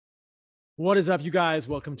What is up, you guys?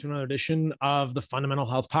 Welcome to another edition of the Fundamental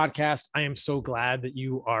Health Podcast. I am so glad that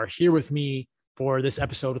you are here with me for this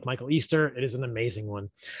episode with Michael Easter. It is an amazing one.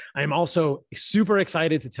 I am also super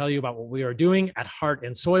excited to tell you about what we are doing at Heart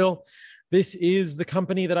and Soil. This is the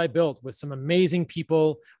company that I built with some amazing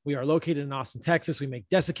people. We are located in Austin, Texas. We make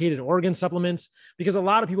desiccated organ supplements because a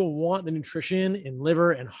lot of people want the nutrition in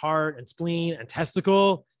liver and heart and spleen and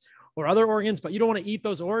testicle or other organs, but you don't want to eat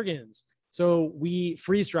those organs. So we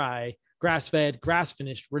freeze dry grass-fed,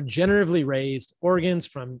 grass-finished, regeneratively raised organs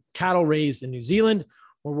from cattle raised in New Zealand.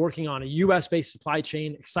 We're working on a US-based supply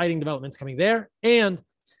chain, exciting developments coming there. And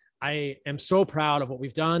I am so proud of what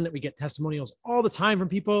we've done. We get testimonials all the time from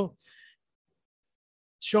people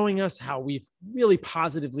showing us how we've really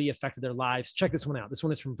positively affected their lives. Check this one out. This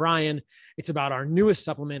one is from Brian. It's about our newest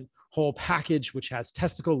supplement, Whole Package, which has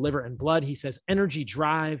testicle, liver, and blood. He says, energy,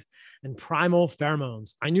 drive, and primal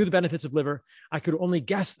pheromones. I knew the benefits of liver. I could only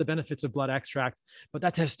guess the benefits of blood extract, but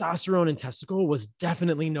that testosterone in testicle was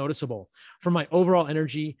definitely noticeable. From my overall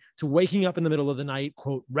energy to waking up in the middle of the night,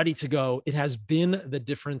 quote, ready to go, it has been the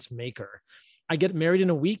difference maker. I get married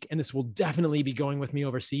in a week, and this will definitely be going with me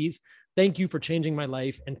overseas. Thank you for changing my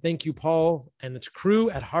life. And thank you, Paul, and the crew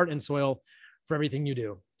at Heart and Soil for everything you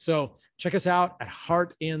do. So check us out at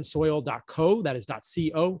heartandsoil.co. That is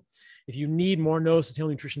 .co. If you need more nose to tail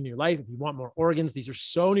nutrition in your life, if you want more organs, these are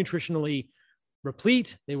so nutritionally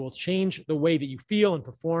replete. They will change the way that you feel and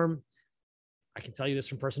perform. I can tell you this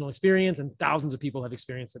from personal experience, and thousands of people have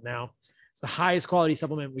experienced it now. It's the highest quality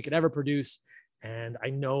supplement we could ever produce. And I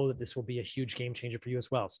know that this will be a huge game changer for you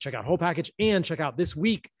as well. So check out Whole Package, and check out this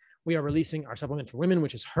week, we are releasing our supplement for women,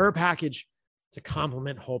 which is Her Package, to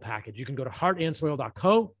complement Whole Package. You can go to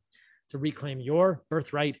heartandsoil.co to reclaim your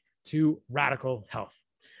birthright to radical health.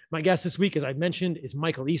 My guest this week, as I mentioned, is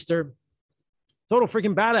Michael Easter. Total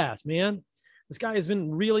freaking badass, man. This guy has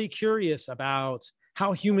been really curious about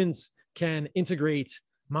how humans can integrate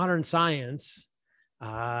modern science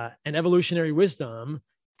and evolutionary wisdom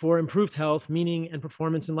for improved health, meaning, and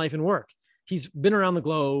performance in life and work. He's been around the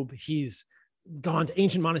globe. He's gone to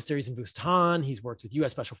ancient monasteries in Bhutan. He's worked with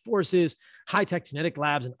U.S. Special Forces, high-tech genetic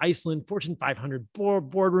labs in Iceland, Fortune 500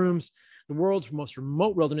 boardrooms, the world's most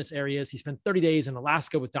remote wilderness areas. He spent 30 days in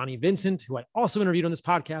Alaska with Donnie Vincent, who I also interviewed on this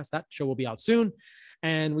podcast. That show will be out soon.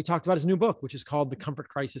 And we talked about his new book, which is called The Comfort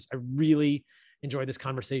Crisis. I really enjoyed this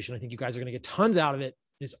conversation. I think you guys are going to get tons out of it.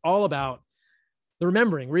 It's all about the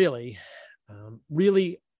remembering, really,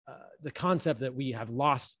 the concept that we have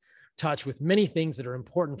lost touch with many things that are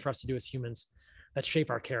important for us to do as humans that shape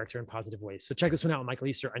our character in positive ways. So check this one out with Michael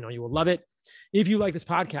Easter. I know you will love it. If you like this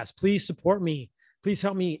podcast, please support me. Please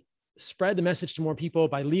help me spread the message to more people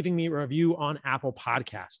by leaving me a review on Apple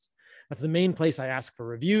Podcasts. That's the main place I ask for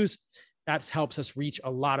reviews. That helps us reach a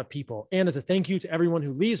lot of people. And as a thank you to everyone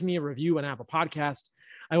who leaves me a review on Apple Podcasts,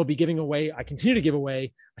 I will be giving away, I continue to give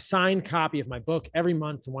away a signed copy of my book every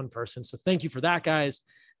month to one person. So thank you for that, guys,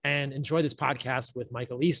 and enjoy this podcast with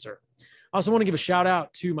Michael Easter. I also want to give a shout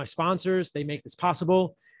out to my sponsors. They make this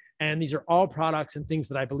possible. And these are all products and things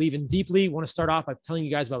that I believe in deeply. I want to start off by telling you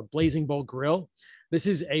guys about Blazing Bowl Grill. This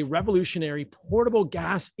is a revolutionary portable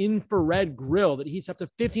gas infrared grill that heats up to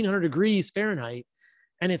 1500 degrees Fahrenheit.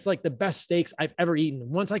 And it's like the best steaks I've ever eaten.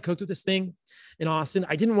 Once I cooked with this thing in Austin,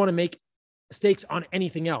 I didn't want to make steaks on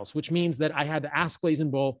anything else, which means that I had to ask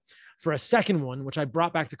Blazing Bowl for a second one, which I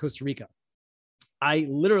brought back to Costa Rica. I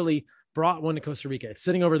literally brought one to Costa Rica. It's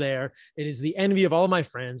sitting over there. It is the envy of all of my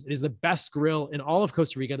friends. It is the best grill in all of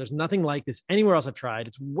Costa Rica. There's nothing like this anywhere else I've tried.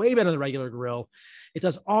 It's way better than the regular grill. It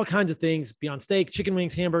does all kinds of things beyond steak, chicken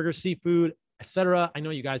wings, hamburgers, seafood, etc. I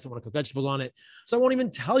know you guys don't want to cook vegetables on it, so I won't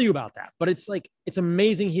even tell you about that. But it's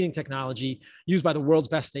amazing heating technology used by the world's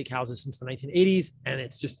best steakhouses since the 1980s. And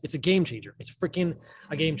it's a game changer. It's freaking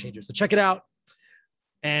a game changer. So check it out.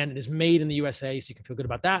 And it is made in the USA, so you can feel good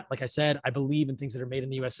about that. Like I said, I believe in things that are made in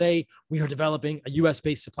the USA. We are developing a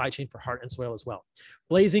US-based supply chain for Heart and Soil as well.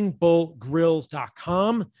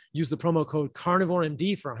 BlazingBullGrills.com. Use the promo code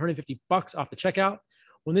CarnivoreMD for $150 off the checkout.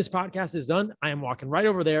 When this podcast is done, I am walking right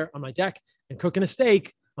over there on my deck and cooking a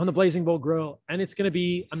steak on the Blazing Bull Grill, and it's going to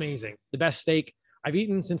be amazing. The best steak I've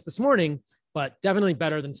eaten since this morning, but definitely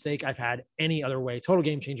better than steak I've had any other way. Total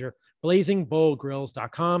game changer.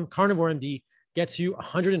 BlazingBullGrills.com. CarnivoreMD gets you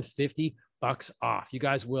 $150 off. You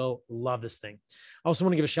guys will love this thing. I also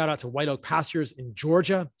want to give a shout out to White Oak Pastures in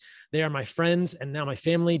Georgia. They are my friends and now my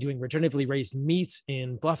family doing regeneratively raised meats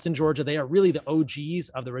in Bluffton, Georgia. They are really the OGs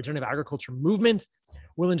of the regenerative agriculture movement.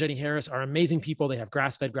 Will and Jenny Harris are amazing people. They have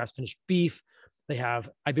grass-fed, grass-finished beef. They have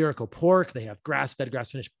Iberico pork. They have grass-fed,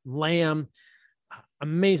 grass-finished lamb.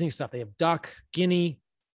 Amazing stuff. They have duck, guinea,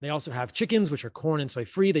 They also have chickens, which are corn and soy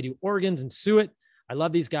free. They do organs and suet. I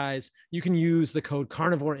love these guys. You can use the code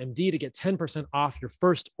CarnivoreMD to get 10% off your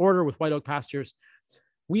first order with White Oak Pastures.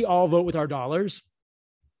 We all vote with our dollars.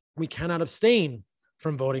 We cannot abstain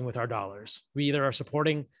from voting with our dollars. We either are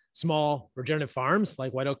supporting small regenerative farms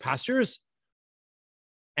like White Oak Pastures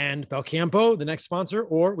and Belcampo, the next sponsor,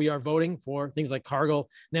 or we are voting for things like Cargill,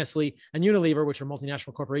 Nestle, and Unilever, which are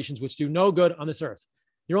multinational corporations which do no good on this earth.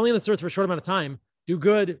 You're only on this earth for a short amount of time. Do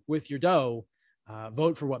good with your dough.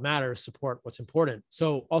 Vote for what matters, support what's important.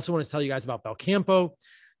 So also want to tell you guys about Belcampo.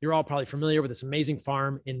 You're all probably familiar with this amazing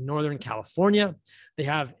farm in Northern California. They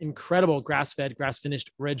have incredible grass-fed,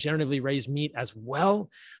 grass-finished, regeneratively raised meat as well.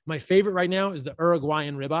 My favorite right now is the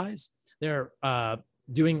Uruguayan ribeyes. They're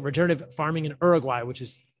doing regenerative farming in Uruguay, which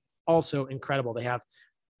is also incredible. They have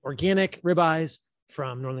organic ribeyes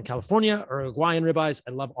from Northern California, Uruguayan ribeyes.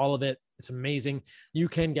 I love all of it. It's amazing. You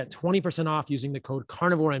can get 20% off using the code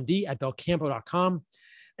CarnivoreMD at belcampo.com.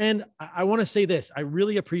 And I want to say this. I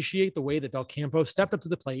really appreciate the way that Belcampo stepped up to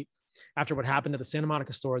the plate after what happened at the Santa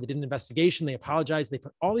Monica store. They did an investigation. They apologized. They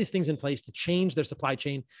put all these things in place to change their supply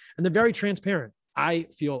chain. And they're very transparent. I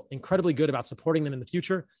feel incredibly good about supporting them in the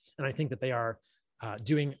future. And I think that they are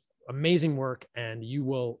doing amazing work. And you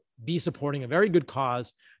will be supporting a very good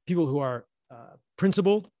cause, people who are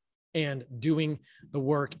principled and doing the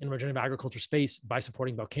work in regenerative agriculture space by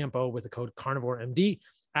supporting Belcampo with the code CarnivoreMD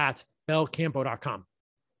at belcampo.com.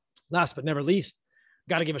 Last but never least,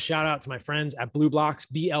 got to give a shout out to my friends at BluBlox,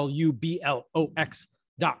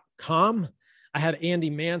 BLUBLOX.com. I had Andy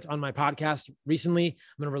Mant on my podcast recently. I'm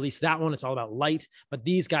going to release that one. It's all about light, but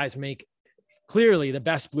these guys make clearly the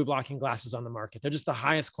best blue blocking glasses on the market. They're just the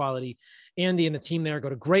highest quality. Andy and the team there go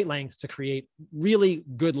to great lengths to create really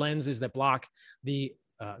good lenses that block the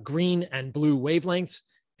green and blue wavelengths,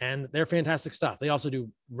 and they're fantastic stuff. They also do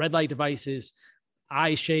red light devices,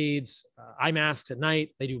 eye shades, eye masks at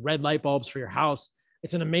night. They do red light bulbs for your house.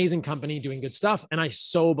 It's an amazing company doing good stuff. And I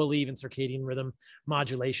so believe in circadian rhythm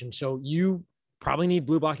modulation. So you probably need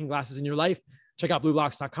blue blocking glasses in your life. Check out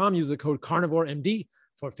BluBlox.com. Use the code CarnivoreMD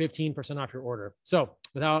for 15% off your order. So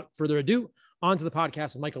without further ado, on to the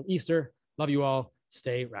podcast with Michael Easter. Love you all.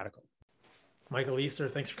 Stay radical. Michael Easter,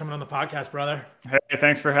 thanks for coming on the podcast, brother. Hey,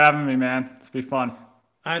 thanks for having me, man. It's be fun.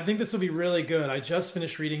 I think this will be really good. I just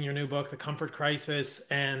finished reading your new book, The Comfort Crisis,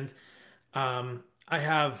 and I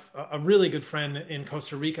have a really good friend in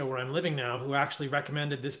Costa Rica where I'm living now who actually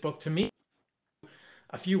recommended this book to me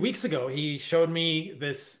a few weeks ago. He showed me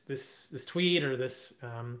this tweet or this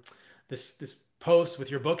post with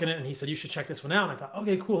your book in it, and he said you should check this one out. And I thought,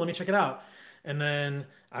 okay, cool, let me check it out. And then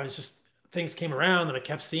things came around and I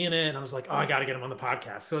kept seeing it, and I was like, oh, I got to get him on the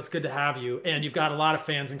podcast. So it's good to have you, and you've got a lot of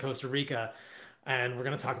fans in Costa Rica. And we're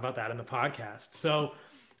going to talk about that in the podcast. So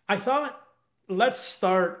I thought, let's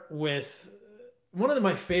start with one of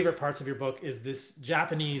my favorite parts of your book is this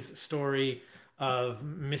Japanese story of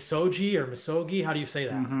Misogi or Misogi. How do you say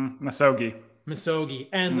that? Mm-hmm. Misogi. Misogi.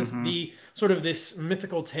 And the sort of this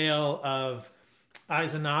mythical tale of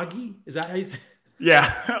Izanagi. Is that how you say it?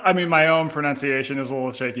 Yeah. I mean, my own pronunciation is a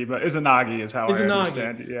little shaky, but Izanagi is how I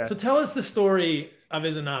understand it. Yeah. So tell us the story of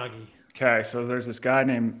Izanagi. Okay, so there's this guy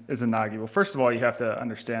named Izanagi. Well, first of all, you have to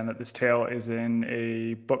understand that this tale is in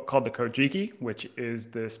a book called the Kojiki, which is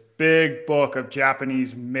this big book of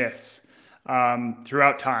Japanese myths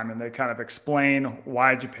throughout time. And they kind of explain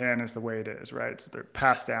why Japan is the way it is, right? So they're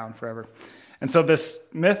passed down forever. And so this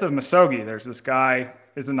myth of Misogi, there's this guy,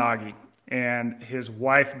 Izanagi, and his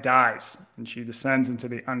wife dies, and she descends into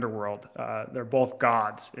the underworld. They're both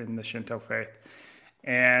gods in the Shinto faith.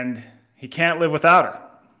 And he can't live without her.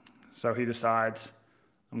 So he decides,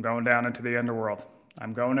 I'm going down into the underworld.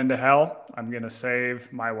 I'm going into hell. I'm going to save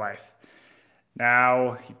my wife.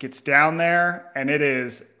 Now he gets down there, and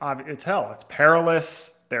it's hell. It's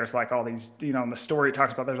perilous. There's like all these, in the story it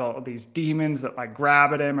talks about, there's all these demons that like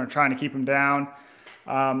grab at him and are trying to keep him down.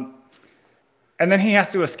 And then he has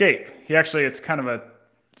to escape. It's kind of a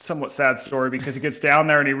somewhat sad story because he gets down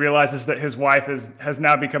there and he realizes that his wife has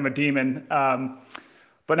now become a demon.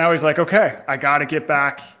 But now he's like, okay, I got to get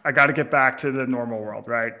back to the normal world,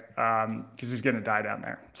 right? Because he's going to die down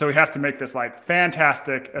there. So he has to make this like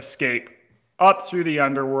fantastic escape up through the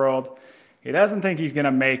underworld. He doesn't think he's going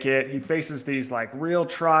to make it. He faces these like real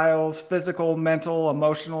trials, physical, mental,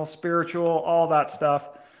 emotional, spiritual, all that stuff.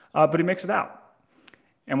 But he makes it out.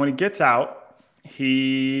 And when he gets out,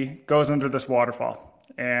 he goes under this waterfall.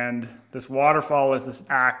 And this waterfall is this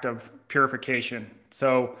act of purification.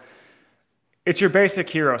 So it's your basic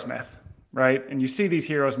hero's myth, right? And you see these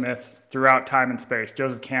hero's myths throughout time and space.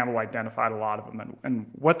 Joseph Campbell identified a lot of them. And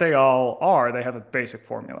what they all are, they have a basic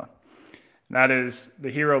formula. That is, the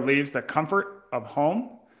hero leaves the comfort of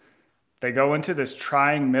home. They go into this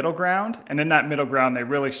trying middle ground. And in that middle ground, they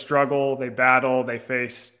really struggle. They battle. They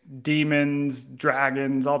face demons,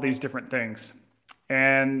 dragons, all these different things.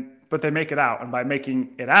 But they make it out. And by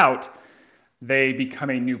making it out, they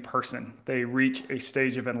become a new person. They reach a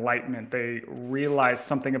stage of enlightenment. They realize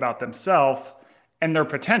something about themselves and their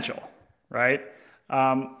potential, right?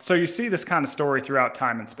 So you see this kind of story throughout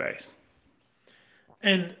time and space.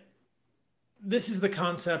 And this is the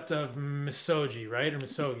concept of misogi, right? Or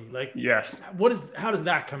misogi. Like, yes. How does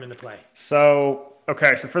that come into play? So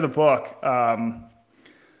for the book,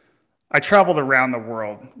 I traveled around the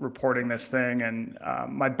world reporting this thing. And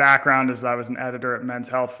my background is I was an editor at Men's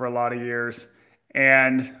Health for a lot of years.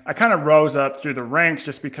 And I kind of rose up through the ranks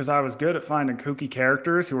just because I was good at finding kooky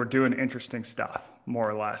characters who were doing interesting stuff, more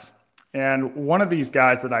or less. And one of these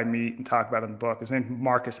guys that I meet and talk about in the book is named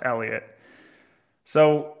Marcus Elliott.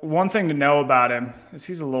 So one thing to know about him is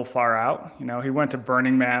he's a little far out. You know, he went to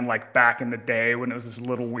Burning Man like back in the day when it was this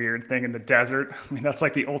little weird thing in the desert. I mean, that's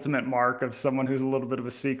like the ultimate mark of someone who's a little bit of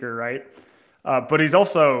a seeker, right? But he's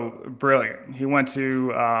also brilliant. He went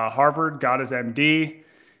to Harvard, got his MD.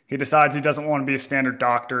 He decides he doesn't want to be a standard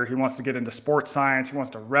doctor. He wants to get into sports science. He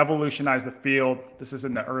wants to revolutionize the field. This is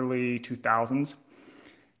in the early 2000s.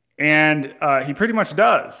 And he pretty much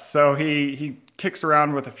does. So he kicks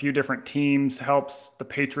around with a few different teams, helps the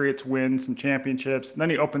Patriots win some championships. And then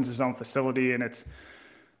he opens his own facility. And it's,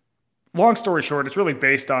 long story short, it's really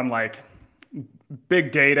based on like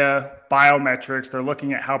big data, biometrics. They're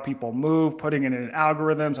looking at how people move, putting it in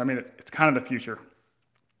algorithms. I mean, it's kind of the future.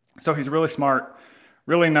 So he's really smart,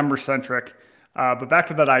 really number-centric. But back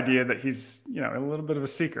to that idea that he's, a little bit of a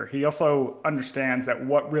seeker. He also understands that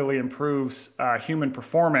what really improves human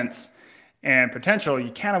performance and potential, you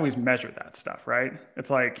can't always measure that stuff, right? It's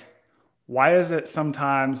like, why is it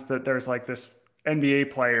sometimes that there's like this NBA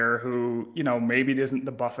player who, maybe isn't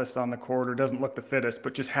the buffest on the court or doesn't look the fittest,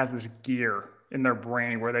 but just has this gear in their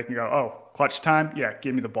brain where they can go, oh, clutch time? Yeah,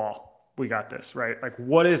 give me the ball. We got this, right? Like,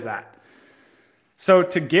 what is that? So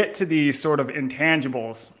to get to these sort of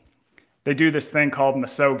intangibles, they do this thing called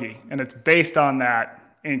misogi, and it's based on that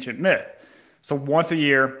ancient myth. So once a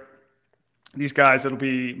year, these guys, it'll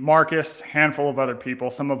be Marcus, handful of other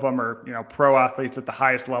people. Some of them are, pro athletes at the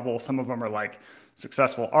highest level. Some of them are like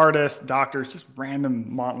successful artists, doctors, just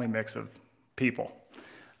random motley mix of people.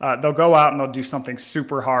 They'll go out and they'll do something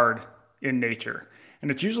super hard in nature.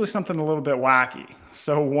 And it's usually something a little bit wacky.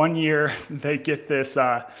 So one year they get this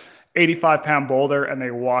 85-pound boulder and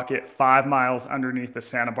they walk it 5 miles underneath the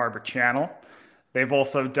Santa Barbara Channel. They've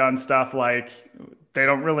also done stuff like they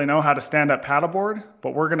don't really know how to stand up paddleboard,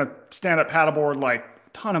 but we're going to stand up paddleboard like a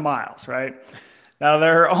ton of miles, right? Now,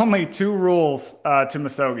 there are only 2 rules to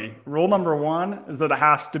misogi. Rule number 1 is that it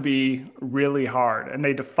has to be really hard. And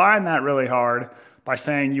they define that really hard by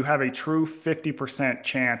saying you have a true 50%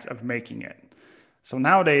 chance of making it. So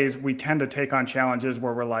nowadays, we tend to take on challenges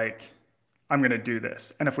where we're like, I'm going to do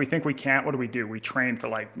this. And if we think we can't, what do? We train for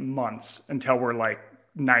like months until we're like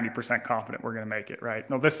 90% confident we're going to make it, right?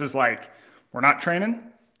 No, this is like, we're not training.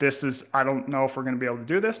 This is, I don't know if we're going to be able to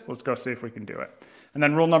do this. Let's go see if we can do it. And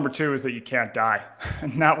then rule number 2 is that you can't die.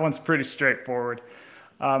 And that one's pretty straightforward.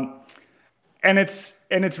 And it's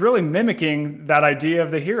really mimicking that idea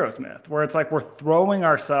of the hero's myth, where it's like we're throwing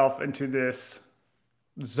ourselves into this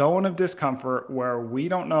zone of discomfort where we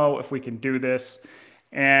don't know if we can do this.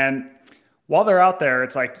 And while they're out there,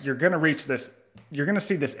 it's like you're going to reach this, you're going to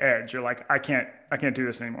see this edge. You're like, I can't do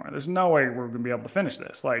this anymore. There's no way we're going to be able to finish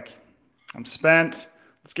this. Like, I'm spent.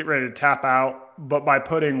 Let's get ready to tap out. But by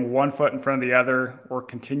putting one foot in front of the other or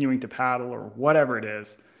continuing to paddle or whatever it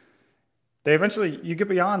is, you get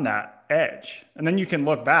beyond that edge. And then you can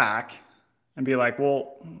look back and be like,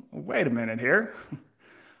 well, wait a minute here.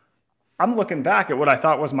 I'm looking back at what I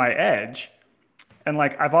thought was my edge. And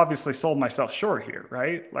like, I've obviously sold myself short here,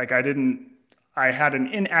 right? Like I had an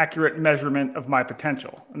inaccurate measurement of my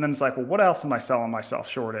potential. And then it's like, well, what else am I selling myself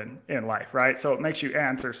short in life, right? So it makes you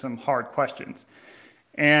answer some hard questions.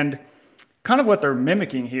 And kind of what they're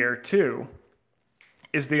mimicking here too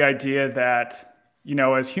is the idea that,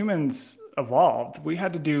 as humans evolved, we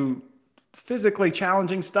had to do physically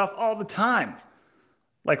challenging stuff all the time.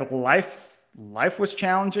 Like life was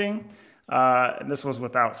challenging. And this was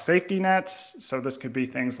without safety nets. So this could be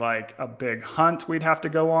things like a big hunt we'd have to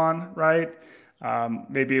go on, right?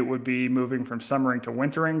 Maybe it would be moving from summering to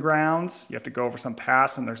wintering grounds. You have to go over some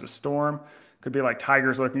pass and there's a storm. Could be like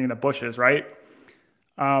tigers lurking in the bushes, right?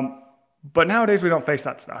 But nowadays we don't face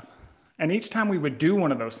that stuff. And each time we would do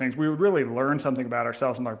one of those things, we would really learn something about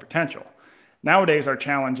ourselves and our potential. Nowadays our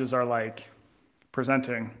challenges are like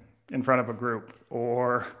presenting in front of a group,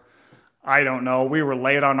 or I don't know, we were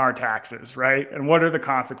late on our taxes, right? And what are the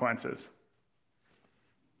consequences?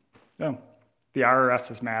 No, the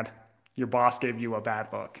IRS is mad. Your boss gave you a bad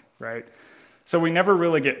look, right? So we never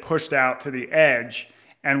really get pushed out to the edge,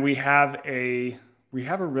 and we have a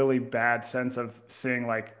really bad sense of seeing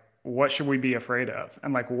like, what should we be afraid of?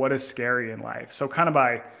 And like, what is scary in life? So kind of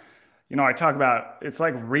by, I talk about, it's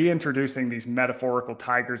like reintroducing these metaphorical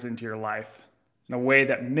tigers into your life in a way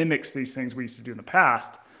that mimics these things we used to do in the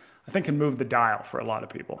past, I think can move the dial for a lot of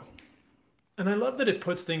people. And I love that it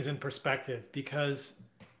puts things in perspective, because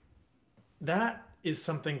that is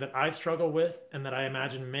something that I struggle with, and that I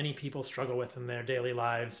imagine many people struggle with in their daily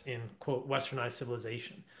lives in, quote, westernized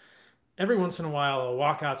civilization. Every once in a while, I'll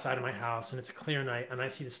walk outside of my house and it's a clear night and I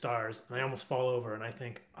see the stars and I almost fall over and I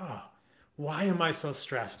think, oh, why am I so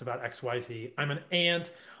stressed about XYZ? I'm an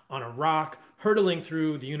ant on a rock hurtling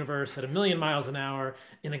through the universe at 1,000,000 miles an hour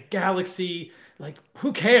in a galaxy. Like,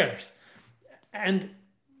 who cares? And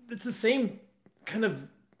it's the same kind of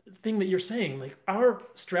thing that you're saying. Like, our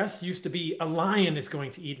stress used to be a lion is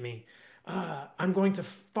going to eat me. I'm going to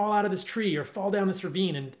fall out of this tree or fall down this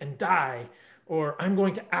ravine and die, or I'm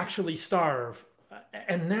going to actually starve.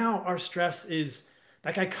 And now our stress is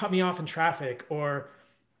that guy cut me off in traffic, or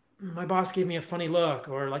my boss gave me a funny look,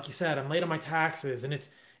 or like you said, I'm late on my taxes. And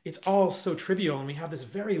it's all so trivial. And we have this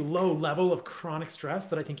very low level of chronic stress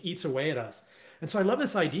that I think eats away at us. And so I love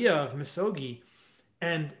this idea of misogi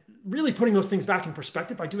and really putting those things back in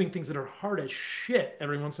perspective by doing things that are hard as shit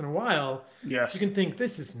every once in a while. Yes. So you can think,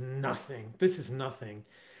 this is nothing. This is nothing.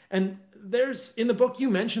 And there's, in the book, you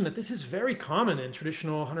mentioned that this is very common in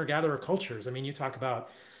traditional hunter-gatherer cultures. I mean, you talk about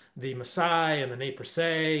the Maasai and the Nez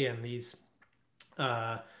Perce and these,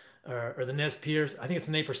 or the Nez Perce. I think it's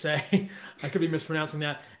Nez Perce. I could be mispronouncing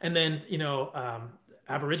that. And then,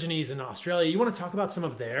 Aborigines in Australia. You want to talk about some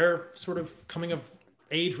of their sort of coming of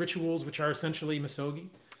age rituals, which are essentially misogi?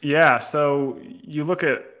 Yeah. So you look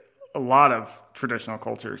at a lot of traditional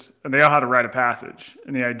cultures and they all had a rite of passage.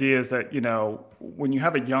 And the idea is that, when you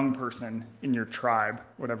have a young person in your tribe,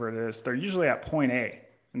 whatever it is, they're usually at point A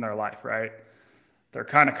in their life, right? They're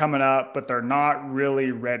kind of coming up, but they're not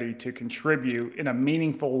really ready to contribute in a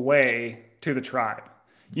meaningful way to the tribe.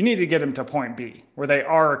 You need to get them to point B, where they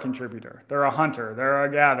are a contributor. They're a hunter. They're a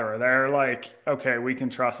gatherer. They're like, okay, we can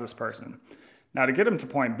trust this person. Now, to get them to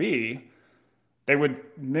point B, they would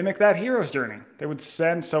mimic that hero's journey. They would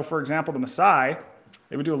send, so for example, the Maasai,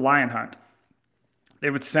 they would do a lion hunt.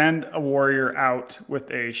 They would send a warrior out with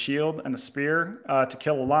a shield and a spear to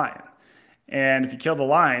kill a lion. And if you killed the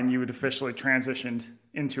lion, you would officially transitioned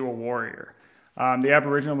into a warrior. The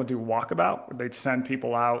Aboriginal would do walkabout, where they'd send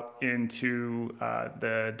people out into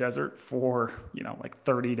the desert for, like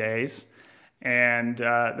 30 days. And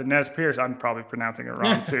the Nez Perce, I'm probably pronouncing it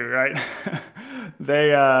wrong too, right?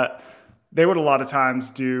 They would a lot of times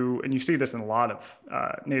do, and you see this in a lot of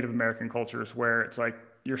Native American cultures, where it's like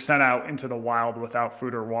you're sent out into the wild without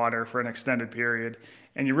food or water for an extended period,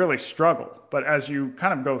 and you really struggle. But as you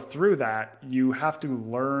kind of go through that, you have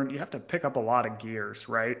to pick up a lot of gears,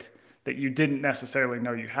 right? That you didn't necessarily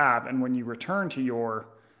know you have. And when you return to your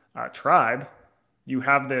tribe, you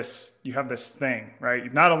have this thing, right?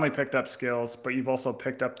 You've not only picked up skills, but you've also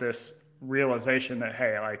picked up this realization that,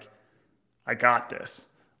 hey, like, I got this,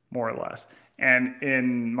 more or less. And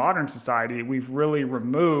in modern society, we've really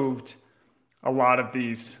removed a lot of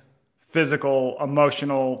these physical,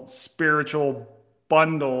 emotional, spiritual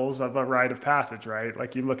bundles of a rite of passage, right?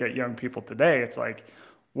 Like, you look at young people today, it's like,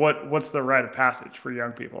 what's the rite of passage for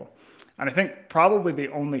young people? And I think probably the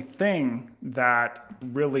only thing that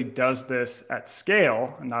really does this at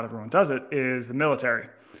scale, and not everyone does it, is the military.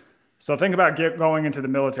 So think about going into the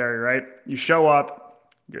military, right? You show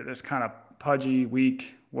up, you're this kind of pudgy,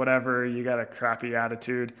 weak, whatever, you got a crappy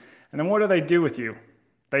attitude. And then what do they do with you?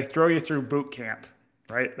 They throw you through boot camp,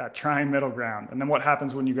 right? That trying middle ground. And then what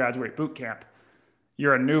happens when you graduate boot camp?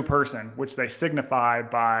 You're a new person, which they signify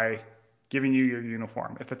by giving you your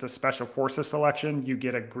uniform. If it's a special forces selection, you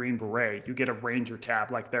get a green beret, you get a ranger tab.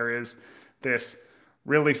 Like, there is this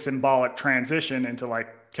really symbolic transition into like,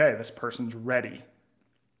 okay, this person's ready.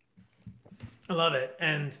 I love it.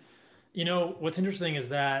 And what's interesting is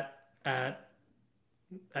that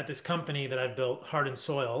at this company that I've built, Heart and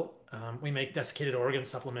Soil, we make desiccated organ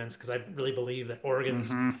supplements, because I really believe that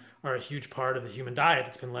organs are a huge part of the human diet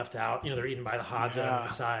that's been left out. They're eaten by the Hadza and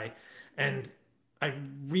the Maasai. And I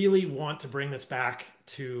really want to bring this back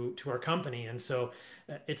to our company. And so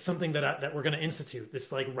it's something that we're going to institute,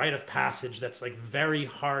 this like rite of passage that's like very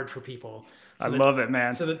hard for people. I love it,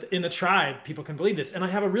 man. So that in the tribe, people can believe this. And I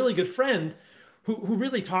have a really good friend who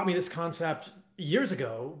really taught me this concept, years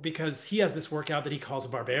ago because he has this workout that he calls a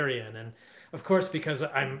barbarian. And of course, because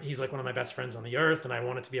he's like one of my best friends on the earth and I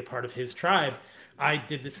wanted to be a part of his tribe, I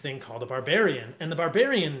did this thing called a barbarian. And the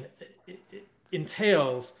barbarian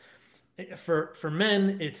entails for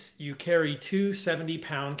men, it's you carry two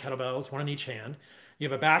 70-pound kettlebells, one in each hand. You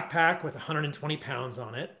have a backpack with 120 pounds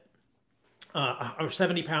on it, or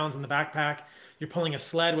 70 pounds in the backpack. You're pulling a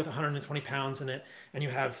sled with 120 pounds in it, and you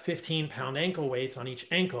have 15-pound ankle weights on each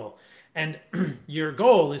ankle. And your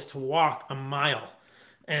goal is to walk a mile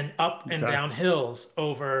and up and down hills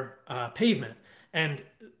over pavement. And,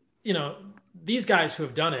 these guys who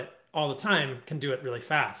have done it all the time can do it really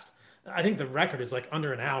fast. I think the record is like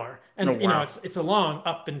under an hour. And, it's a long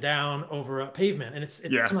up and down over a pavement. And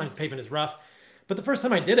sometimes the pavement is rough. But the first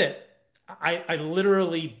time I did it, I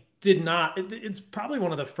literally did not. It's probably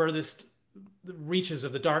one of the furthest reaches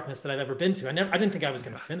of the darkness that I've ever been to. I didn't think I was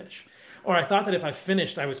going to finish. Or I thought that if I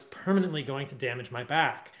finished, I was permanently going to damage my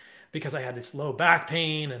back because I had this low back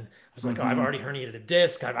pain. And I was like, oh, I've already herniated a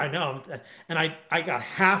disc. I know. And I got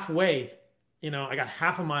halfway, I got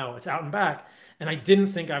half a mile. It's out and back. And I didn't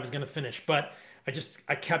think I was going to finish, but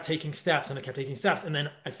I kept taking steps and I kept taking steps. And then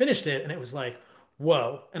I finished it and it was like,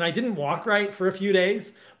 whoa. And I didn't walk right for a few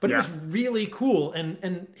days, but it was really cool.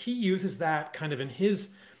 And he uses that kind of in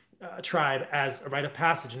his tribe as a rite of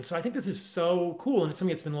passage. And so I think this is so cool. And it's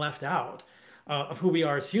something that's been left out of who we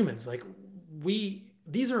are as humans. Like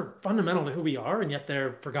these are fundamental to who we are, and yet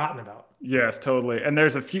they're forgotten about. Yes, totally. And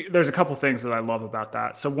there's a couple things that I love about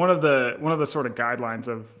that. So one of the sort of guidelines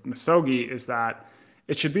of Misogi is that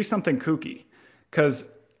it should be something kooky,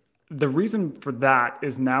 because the reason for that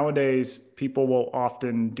is nowadays people will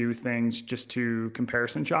often do things just to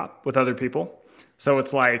comparison shop with other people. So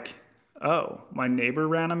it's like, oh, my neighbor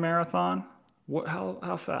ran a marathon. What?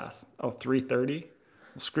 How fast? Oh, 3:30. Well,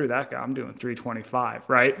 screw that guy. I'm doing 3:25,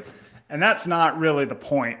 right? And that's not really the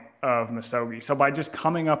point of Misogi. So by just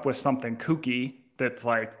coming up with something kooky that's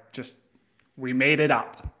like just we made it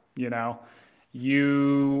up,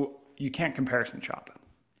 you can't comparison shop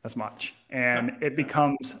as much, and it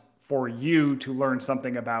becomes for you to learn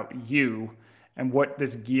something about you and what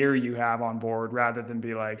this gear you have on board, rather than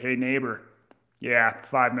be like, hey neighbor,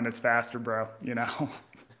 5 minutes faster, bro.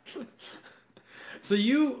 So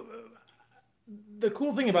the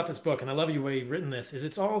cool thing about this book, and I love the way you've written this, is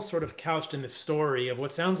it's all sort of couched in this story of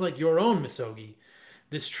what sounds like your own Misogi,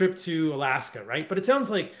 this trip to Alaska, right? But it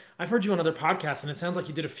sounds like I've heard you on other podcasts, and it sounds like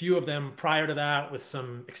you did a few of them prior to that with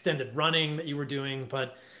some extended running that you were doing.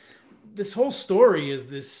 But this whole story is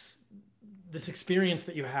this experience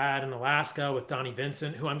that you had in Alaska with Donnie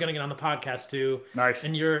Vincent, who I'm going to get on the podcast too. Nice.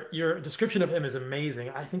 And your description of him is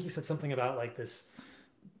amazing. I think you said something about like this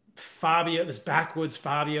backwoods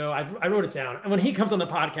Fabio. I wrote it down. And when he comes on the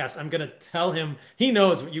podcast, I'm going to tell him, he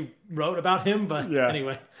knows what you wrote about him, but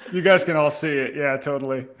anyway. You guys can all see it. Yeah,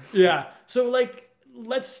 totally. Yeah. So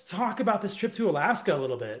let's talk about this trip to Alaska a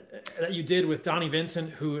little bit that you did with Donnie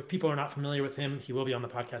Vincent, who, if people are not familiar with him, he will be on the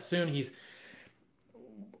podcast soon.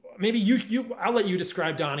 I'll let you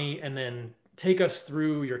describe Donnie and then take us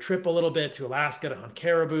through your trip a little bit to Alaska to hunt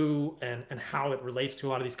caribou and how it relates to a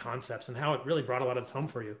lot of these concepts and how it really brought a lot of this home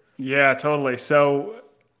for you. Yeah, totally. So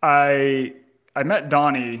I met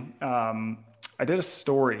Donnie. I did a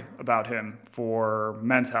story about him for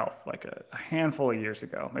Men's Health like a handful of years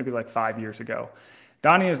ago, maybe like 5 years ago.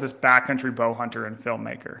 Donnie is this backcountry bow hunter and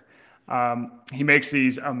filmmaker. He makes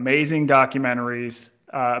these amazing documentaries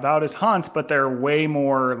about his hunts, but they're way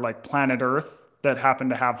more like Planet Earth that happen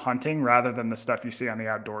to have hunting rather than the stuff you see on the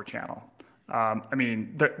Outdoor Channel.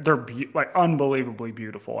 They're like unbelievably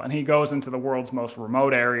beautiful. And he goes into the world's most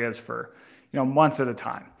remote areas for, months at a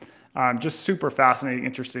time. Just super fascinating,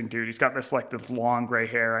 interesting dude. He's got this long gray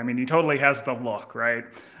hair. He totally has the look, right?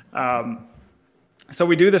 So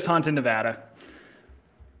we do this hunt in Nevada.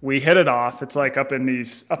 We hit it off. It's like up in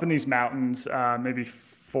these mountains, maybe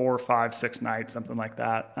 4, 5, 6 nights, something like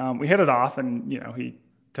that. We hit it off, and he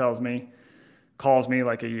calls me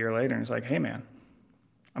like a year later, and he's like, hey man,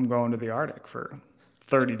 I'm going to the Arctic for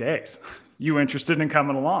 30 days. You interested in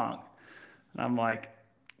coming along? And I'm like,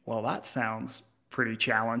 well, that sounds pretty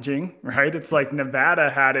challenging, right? It's like Nevada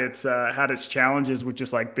had its challenges with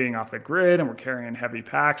just like being off the grid, and we're carrying heavy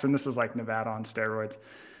packs, and this is like Nevada on steroids.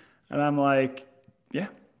 And I'm like, yeah,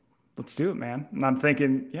 let's do it, man. And I'm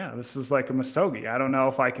thinking, yeah, this is like a Misogi. I don't know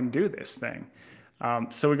if I can do this thing.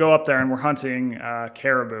 So we go up there and we're hunting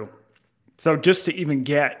caribou. So just to even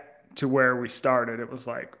get to where we started, it was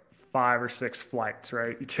like 5 or 6 flights,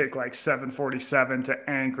 right? You take like 747 to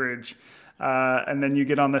Anchorage, and then you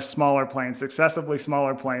get on this smaller plane, successively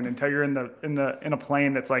smaller plane, until you're in a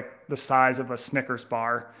plane that's like the size of a Snickers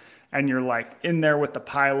bar, and you're like in there with the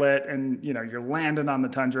pilot and, you're landing on the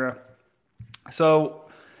tundra. So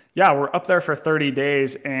yeah, we're up there for 30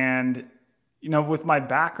 days. And, with my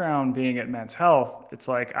background being at Men's Health, it's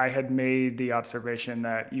like I had made the observation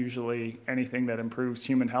that usually anything that improves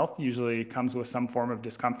human health usually comes with some form of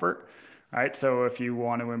discomfort, right? So if you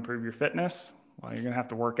want to improve your fitness, well, you're going to have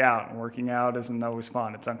to work out, and working out isn't always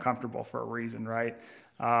fun. It's uncomfortable for a reason, right?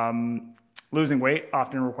 Losing weight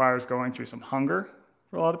often requires going through some hunger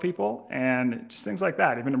for a lot of people, and just things like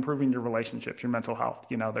that. Even improving your relationships, your mental health.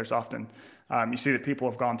 There's often, you see that people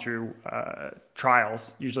have gone through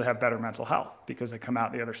trials usually have better mental health because they come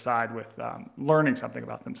out the other side with learning something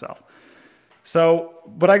about themselves. So,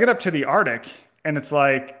 but I get up to the Arctic, and it's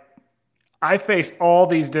like, I face all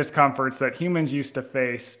these discomforts that humans used to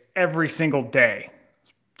face every single day,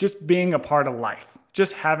 just being a part of life,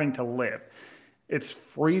 just having to live. It's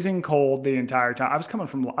freezing cold the entire time.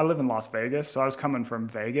 I live in Las Vegas, so I was coming from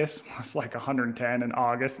Vegas. It was like 110 in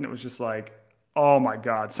August, and it was just like, oh my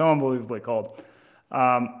God, so unbelievably cold.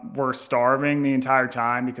 We're starving the entire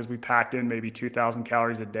time because we packed in maybe 2,000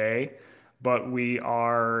 calories a day, but we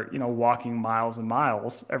are, walking miles and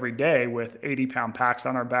miles every day with 80-pound packs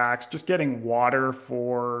on our backs, just getting water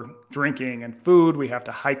for drinking and food. We have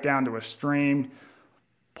to hike down to a stream,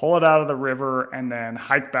 pull it out of the river, and then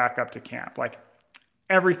hike back up to camp. Like,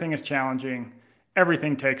 everything is challenging.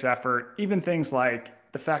 Everything takes effort. Even things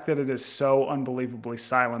like the fact that it is so unbelievably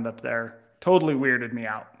silent up there totally weirded me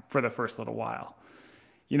out for the first little while,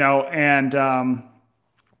 and,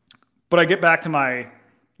 but I get back to my,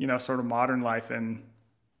 sort of modern life in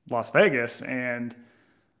Las Vegas, and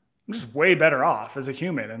I'm just way better off as a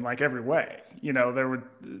human in like every way. There were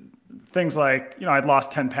things like, I'd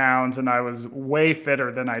lost 10 pounds and I was way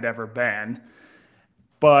fitter than I'd ever been.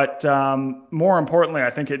 But more importantly, I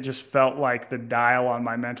think it just felt like the dial on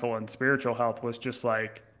my mental and spiritual health was just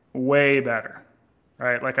like way better,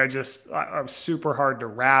 right? Like I was super hard to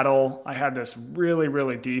rattle. I had this really,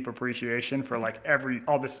 really deep appreciation for like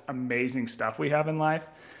all this amazing stuff we have in life.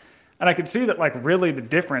 And I could see that like really the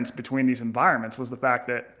difference between these environments was the fact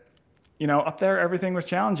that, up there, everything was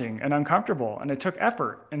challenging and uncomfortable and it took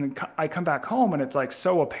effort. And I come back home and it's like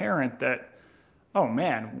so apparent that, oh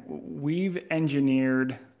man, we've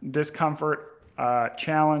engineered discomfort,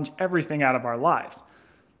 challenge, everything out of our lives.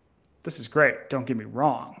 This is great, don't get me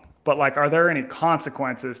wrong. But like, are there any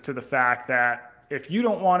consequences to the fact that if you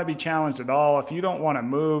don't want to be challenged at all, if you don't want to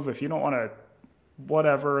move, if you don't want to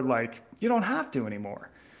whatever, like you don't have to anymore.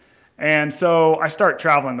 And so I start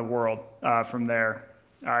traveling the world from there.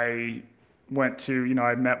 I went to,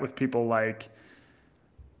 I met with people like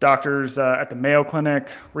doctors at the Mayo Clinic,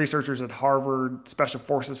 researchers at Harvard, Special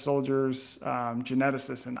Forces soldiers,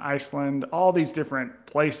 geneticists in Iceland, all these different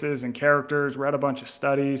places and characters, read a bunch of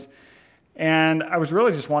studies. And I was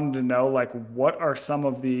really just wanting to know, like, what are some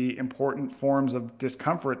of the important forms of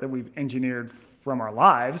discomfort that we've engineered from our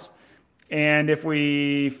lives? And if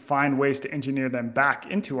we find ways to engineer them back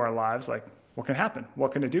into our lives, like, what can happen?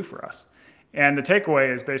 What can it do for us? And the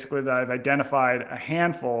takeaway is basically that I've identified a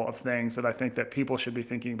handful of things that I think that people should be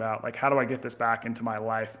thinking about, like how do I get this back into my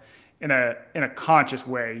life in a conscious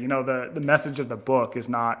way? The message of the book is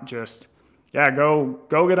not just,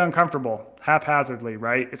 go get uncomfortable haphazardly,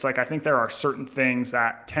 right? It's like I think there are certain things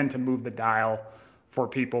that tend to move the dial for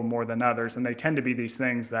people more than others, and they tend to be these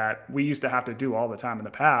things that we used to have to do all the time in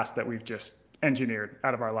the past that we've just engineered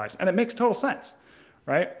out of our lives. And it makes total sense,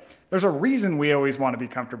 right? There's a reason we always want to be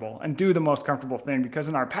comfortable and do the most comfortable thing, because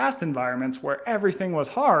in our past environments where everything was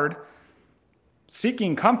hard,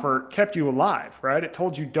 seeking comfort kept you alive, right? It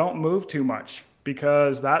told you don't move too much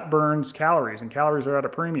because that burns calories, and calories are at a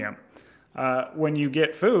premium. When you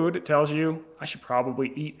get food, it tells you I should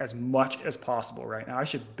probably eat as much as possible right now. I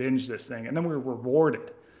should binge this thing. And then we're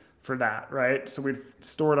rewarded for that, right? So we've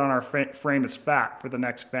stored on our frame as fat for the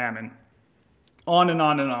next famine. On and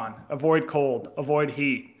on and on. Avoid cold, avoid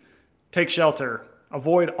heat, take shelter,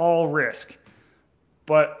 avoid all risk.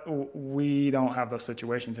 But we don't have those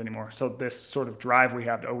situations anymore. So this sort of drive we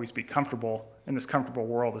have to always be comfortable in this comfortable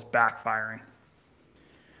world is backfiring.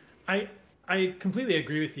 I completely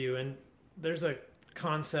agree with you. And there's a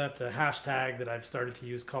concept, a hashtag that I've started to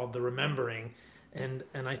use called the remembering. And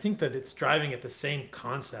I think that it's driving at the same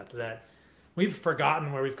concept that we've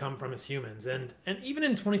forgotten where we've come from as humans. And even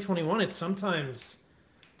in 2021, it's sometimes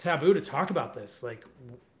taboo to talk about this, like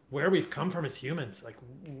where we've come from as humans. Like,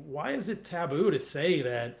 why is it taboo to say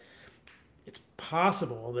that it's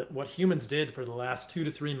possible that what humans did for the last 2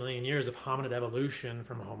 to 3 million years of hominid evolution,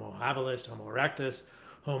 from Homo habilis to Homo erectus,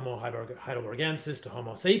 Homo heidelbergensis to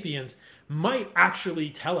Homo sapiens might actually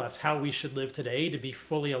tell us how we should live today to be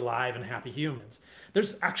fully alive and happy humans.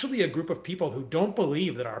 There's actually a group of people who don't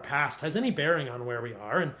believe that our past has any bearing on where we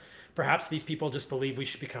are. And perhaps these people just believe we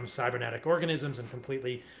should become cybernetic organisms and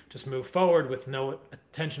completely just move forward with no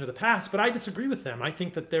attention to the past. But I disagree with them. I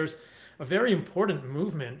think that there's a very important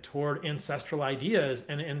movement toward ancestral ideas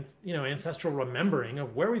and ancestral remembering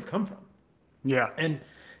of where we've come from. Yeah. And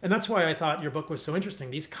that's why I thought your book was so interesting.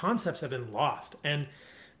 These concepts have been lost, and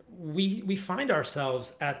we find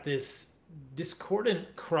ourselves at this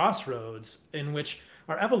discordant crossroads in which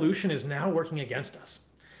our evolution is now working against us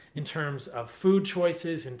in terms of food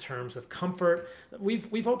choices, in terms of comfort.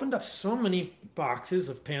 We've opened up so many boxes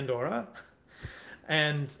of Pandora,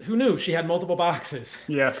 and who knew she had multiple boxes?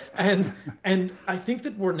 Yes. And I think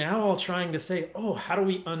that we're now all trying to say, oh, how do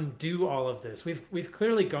we undo all of this? We've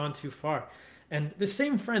clearly gone too far. And the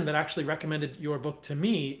same friend that actually recommended your book to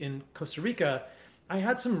me in Costa Rica, I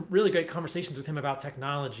had some really great conversations with him about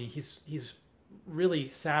technology. He's really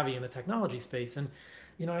savvy in the technology space, and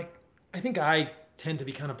I think I tend to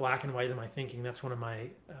be kind of black and white in my thinking. That's one of my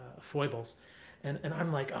foibles. And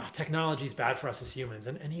I'm like, oh, technology is bad for us as humans.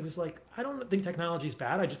 And he was like, I don't think technology is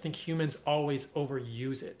bad. I just think humans always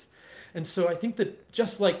overuse it. And so I think that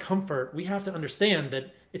just like comfort, we have to understand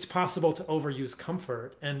that it's possible to overuse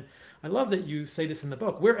comfort. And I love that you say this in the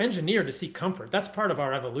book. We're engineered to seek comfort. That's part of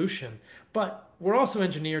our evolution. But we're also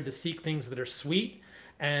engineered to seek things that are sweet.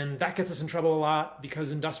 And that gets us in trouble a lot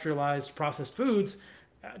because industrialized processed foods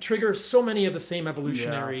trigger so many of the same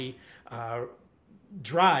evolutionary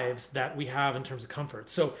drives that we have in terms of comfort.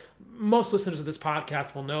 So most listeners of this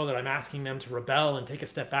podcast will know that I'm asking them to rebel and take a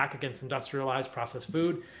step back against industrialized processed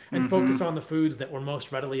food and focus on the foods that were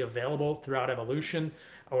most readily available throughout evolution,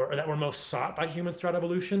 or that were most sought by humans throughout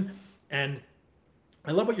evolution. And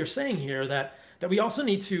I love what you're saying here, that we also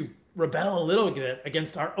need to rebel a little bit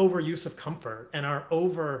against our overuse of comfort and our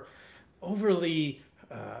overly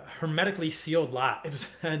hermetically sealed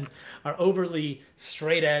lives and our overly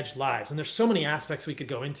straight edge lives. And there's so many aspects we could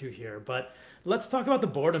go into here, but let's talk about the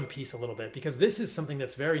boredom piece a little bit, because this is something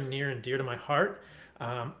that's very near and dear to my heart.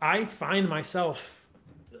 I find myself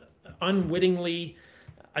unwittingly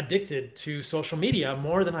addicted to social media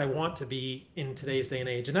more than I want to be in today's day and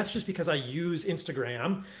age. And that's just because I use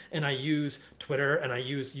Instagram and I use Twitter and I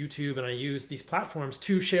use YouTube and I use these platforms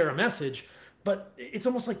to share a message. But it's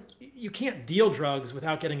almost like you can't deal drugs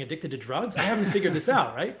without getting addicted to drugs. I haven't figured this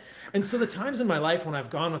out, right? And so the times in my life when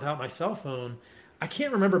I've gone without my cell phone, I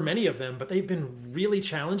can't remember many of them, but they've been really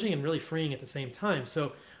challenging and really freeing at the same time.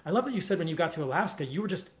 So I love that you said when you got to Alaska, you were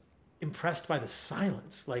just impressed by the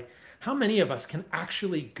silence. Like, how many of us can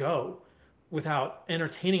actually go without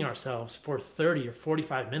entertaining ourselves for 30 or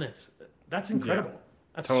 45 minutes? That's incredible.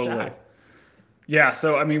 That's totally. sad. Yeah,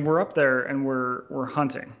 so I mean, we're up there and we're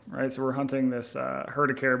hunting, right? So we're hunting this herd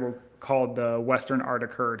of caribou called the Western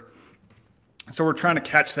Arctic herd. So we're trying to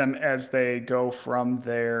catch them as they go from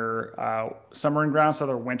their summering grounds to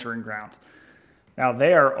their wintering grounds. Now,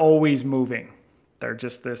 they are always moving. They're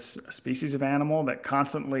just this species of animal that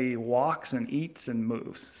constantly walks and eats and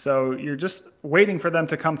moves. So you're just waiting for them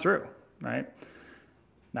to come through, right?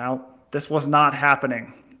 Now, this was not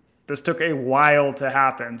happening. This took a while to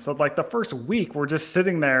happen. So like the first week, we're just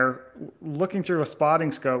sitting there looking through a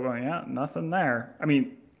spotting scope going, yeah, nothing there. I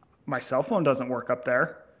mean, my cell phone doesn't work up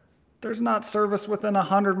there. There's not service within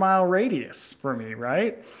 100-mile radius for me,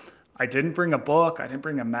 right? I didn't bring a book. I didn't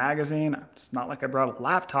bring a magazine. It's not like I brought a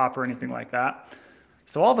laptop or anything like that.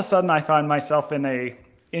 So all of a sudden, I find myself in a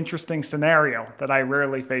interesting scenario that I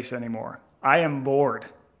rarely face anymore. I am bored,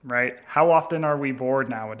 right? How often are we bored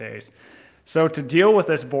nowadays? So to deal with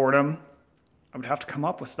this boredom, I would have to come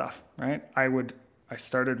up with stuff, right? I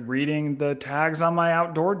started reading the tags on my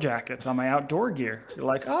outdoor jackets, on my outdoor gear. You're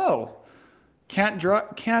like, oh, can't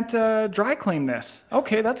dry clean this.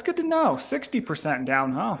 Okay, that's good to know. 60%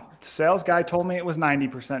 down. Oh, the sales guy told me it was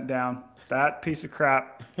 90% down. That piece of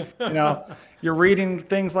crap. You're reading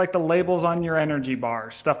things like the labels on your energy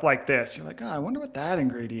bars, stuff like this. You're like, oh, I wonder what that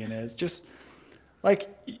ingredient is. Just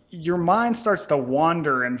like your mind starts to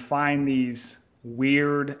wander and find these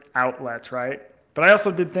weird outlets, right? But I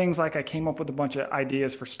also did things like I came up with a bunch of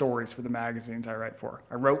ideas for stories for the magazines I write for.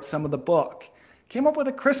 I wrote some of the book, came up with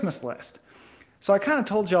a Christmas list. So I kind of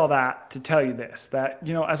told you all that to tell you this, that,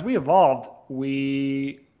 as we evolved,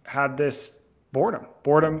 we had this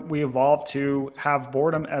boredom. We evolved to have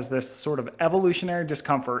boredom as this sort of evolutionary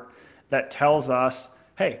discomfort that tells us,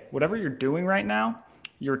 hey, whatever you're doing right now,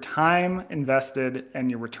 your time invested and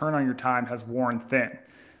your return on your time has worn thin.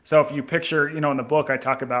 So if you picture, in the book I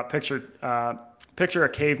talk about, picture a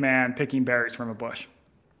caveman picking berries from a bush.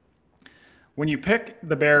 When you pick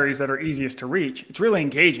the berries that are easiest to reach, it's really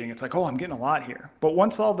engaging. It's like, oh, I'm getting a lot here. But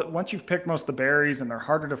once you've picked most of the berries and they're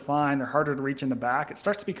harder to find, they're harder to reach in the back, it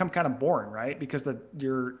starts to become kind of boring, right? Because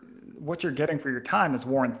what you're getting for your time is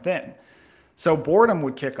worn thin. So boredom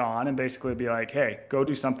would kick on and basically be like, hey, go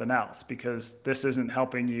do something else because this isn't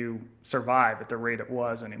helping you survive at the rate it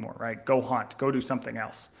was anymore, right? Go hunt, go do something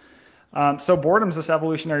else. So boredom's this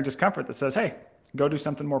evolutionary discomfort that says, hey, go do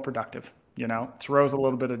something more productive, throws a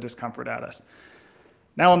little bit of discomfort at us.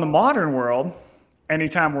 Now in the modern world,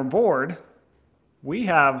 anytime we're bored, we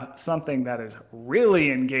have something that is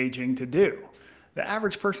really engaging to do. The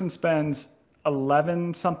average person spends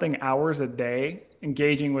 11 something hours a day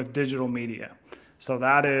engaging with digital media. So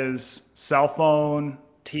that is cell phone,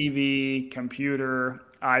 TV, computer,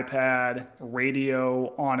 iPad,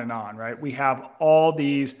 radio, on and on, right? We have all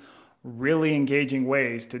these really engaging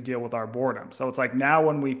ways to deal with our boredom. So it's like now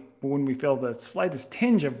when we feel the slightest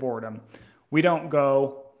tinge of boredom, we don't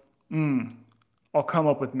go, I'll come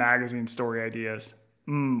up with magazine story ideas.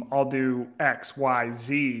 I'll do X, Y,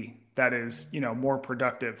 Z that is, more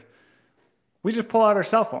productive. We just pull out our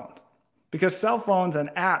cell phones because cell phones and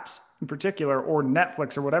apps in particular, or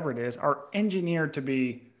Netflix or whatever it is, are engineered to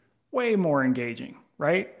be way more engaging,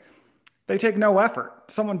 right? They take no effort.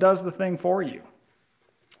 Someone does the thing for you.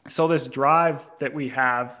 So this drive that we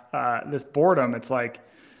have, this boredom, it's like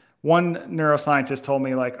one neuroscientist told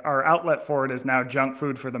me like our outlet for it is now junk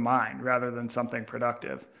food for the mind rather than something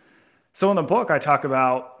productive. So in the book, I talk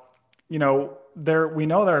about, we know there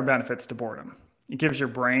are benefits to boredom. It gives your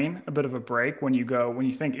brain a bit of a break when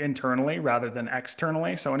you think internally rather than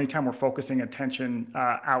externally. So anytime we're focusing attention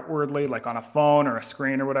outwardly, like on a phone or a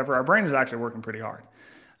screen or whatever, our brain is actually working pretty hard.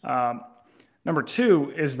 Number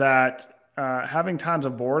two is that having times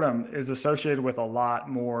of boredom is associated with a lot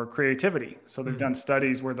more creativity. So they've done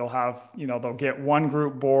studies where they'll get one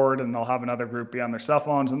group bored and they'll have another group be on their cell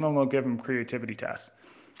phones and then they'll give them creativity tests.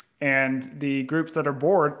 And the groups that are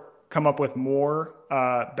bored come up with more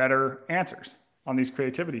better answers on these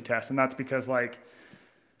creativity tests. And that's because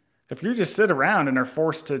if you just sit around and are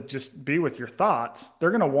forced to just be with your thoughts, they're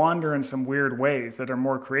going to wander in some weird ways that are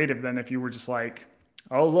more creative than if you were just like,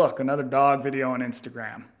 oh, look, another dog video on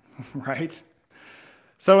Instagram, right?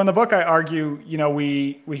 So in the book, I argue,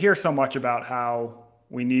 we hear so much about how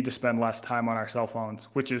we need to spend less time on our cell phones,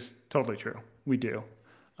 which is totally true. We do.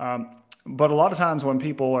 But a lot of times when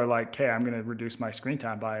people are like, hey, I'm going to reduce my screen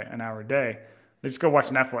time by an hour a day, they just go watch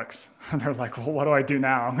Netflix. And they're like, well, what do I do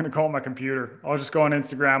now? I'm going to call my computer. I'll just go on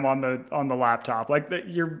Instagram on the laptop.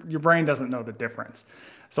 Your brain doesn't know the difference.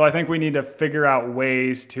 So I think we need to figure out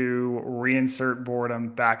ways to reinsert boredom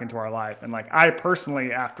back into our life. And I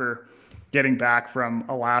personally, after getting back from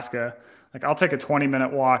Alaska, I'll take a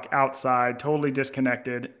 20-minute walk outside, totally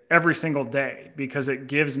disconnected every single day because it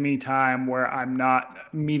gives me time where I'm not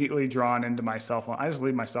immediately drawn into my cell phone. I just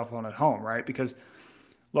leave my cell phone at home, right? Because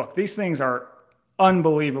look, these things are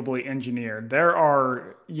unbelievably engineered. There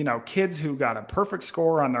are, kids who got a perfect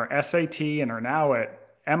score on their SAT and are now at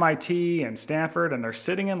MIT and Stanford, and they're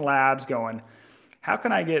sitting in labs going, how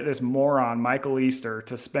can I get this moron, Michael Easter,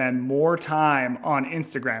 to spend more time on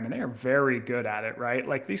Instagram? And they are very good at it,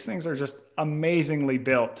 right? These things are just amazingly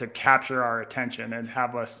built to capture our attention and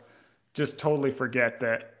have us just totally forget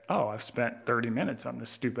that, oh, I've spent 30 minutes on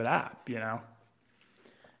this stupid app,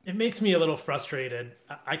 It makes me a little frustrated.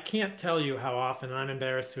 I can't tell you how often, and I'm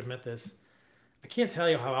embarrassed to admit this, I can't tell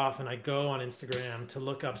you how often I go on Instagram to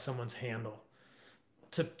look up someone's handle,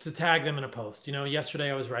 to tag them in a post.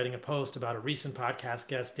 Yesterday I was writing a post about a recent podcast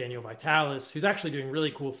guest, Daniel Vitalis, who's actually doing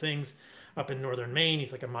really cool things up in northern Maine.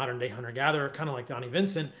 He's like a modern day hunter-gatherer, kind of like Donnie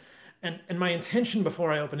Vincent. And my intention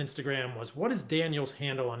before I opened Instagram was, what is Daniel's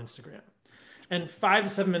handle on Instagram? And 5 to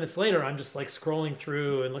 7 minutes later, I'm just scrolling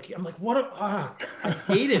through and looking. I'm like, I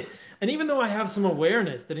hate it. And even though I have some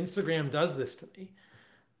awareness that Instagram does this to me,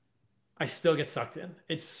 I still get sucked in.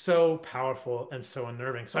 It's so powerful and so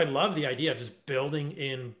unnerving. So I love the idea of just building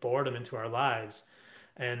in boredom into our lives.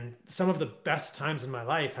 And some of the best times in my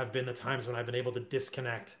life have been the times when I've been able to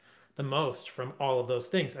disconnect the most from all of those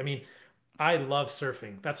things. I mean, I love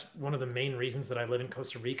surfing. That's one of the main reasons that I live in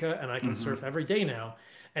Costa Rica and I can surf every day now.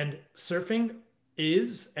 And surfing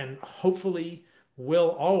is, and hopefully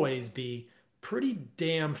will always be, pretty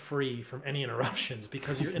damn free from any interruptions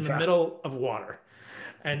because you're in the middle of water.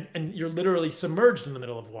 And you're literally submerged in the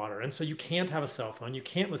middle of water. And so you can't have a cell phone, you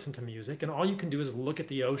can't listen to music, and all you can do is look at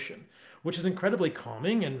the ocean, which is incredibly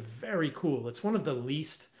calming and very cool. It's one of the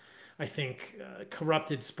least, I think,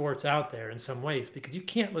 corrupted sports out there in some ways because you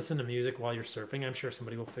can't listen to music while you're surfing. I'm sure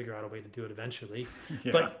somebody will figure out a way to do it eventually.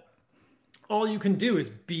 Yeah. But all you can do is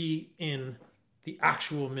be in the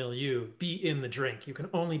actual milieu be in the drink. You can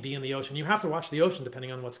only be in the ocean. You have to watch the ocean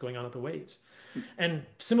depending on what's going on with the waves. And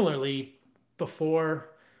similarly, before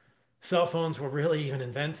cell phones were really even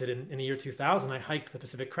invented in the year 2000, I hiked the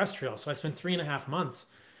Pacific Crest Trail. So I spent 3.5 months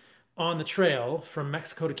on the trail from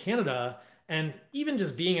Mexico to Canada. And even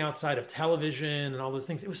just being outside of television and all those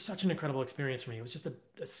things, it was such an incredible experience for me. It was just a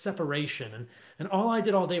separation. And all I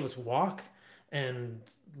did all day was walk and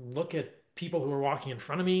look at people who were walking in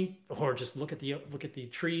front of me, or just look at the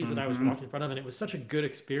trees that I was walking in front of. And it was such a good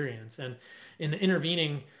experience. And in the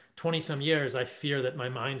intervening 20 some years, I fear that my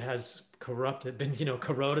mind has been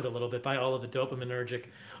corroded a little bit by all of the dopaminergic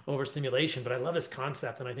overstimulation. But I love this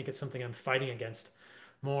concept, and I think it's something I'm fighting against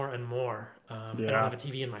more and more. I don't have a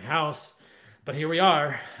TV in my house, but here we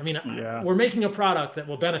are. I mean, we're making a product that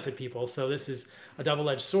will benefit people, so this is a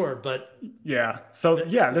double-edged sword. But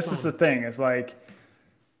this is the thing, is like,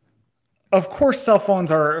 of course cell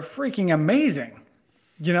phones are freaking amazing.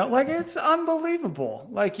 Like, it's unbelievable.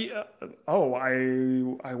 Like, I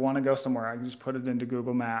want to go somewhere. I can just put it into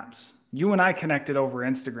Google Maps. You and I connected over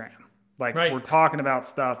Instagram. Like, We're talking about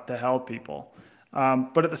stuff to help people.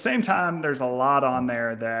 But at the same time, there's a lot on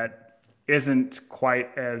there that isn't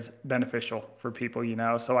quite as beneficial for people,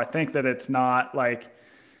 So I think that it's not like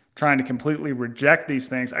trying to completely reject these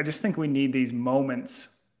things. I just think we need these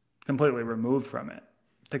moments completely removed from it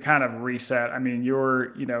to kind of reset. I mean,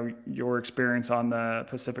 your experience on the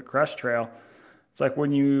Pacific Crest Trail, it's like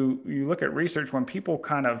when you look at research, when people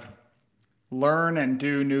kind of learn and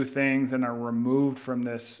do new things and are removed from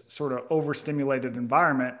this sort of overstimulated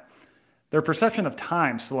environment, their perception of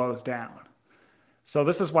time slows down. So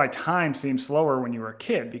this is why time seems slower when you were a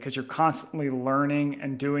kid, because you're constantly learning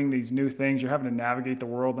and doing these new things. You're having to navigate the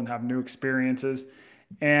world and have new experiences.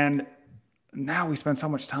 And now we spend so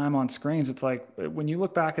much time on screens. It's like when you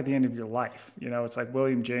look back at the end of your life, it's like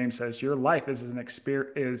William James says, your life is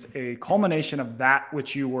a culmination of that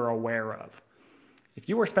which you were aware of. If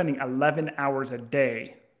you were spending 11 hours a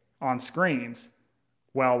day on screens,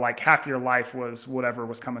 well, like half your life was whatever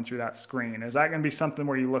was coming through that screen. Is that going to be something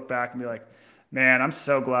where you look back and be like, man, I'm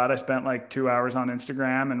so glad I spent like 2 hours on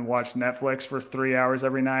Instagram and watched Netflix for 3 hours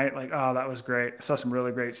every night. Like, oh, that was great. I saw some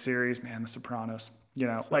really great series, man, The Sopranos,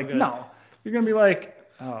 so like, good. No, you're going to be like,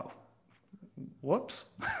 oh, whoops,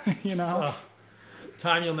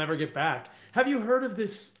 Time you'll never get back. Have you heard of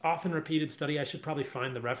this often repeated study? I should probably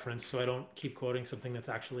find the reference so I don't keep quoting something that's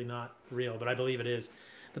actually not real, but I believe it is.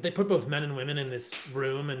 That they put both men and women in this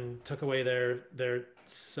room and took away their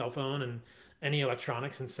cell phone and any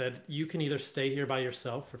electronics and said, you can either stay here by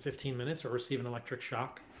yourself for 15 minutes or receive an electric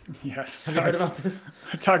shock. Yes. Have you heard about this?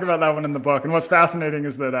 I talk about that one in the book. And what's fascinating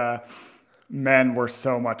is that men were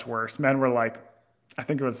so much worse. Men were like, I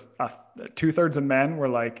think it was 2/3 of men were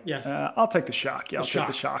like, yes, I'll take the shock. Yeah, I'll take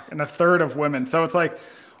the shock. And 1/3 of women. So it's like,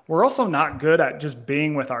 we're also not good at just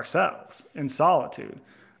being with ourselves in solitude.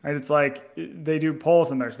 Right? It's like they do polls,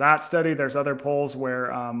 and there's that study. There's other polls where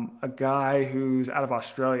a guy who's out of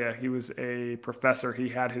Australia, he was a professor. He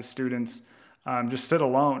had his students just sit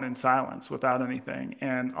alone in silence without anything.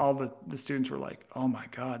 And all the students were like, oh my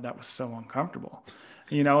God, that was so uncomfortable.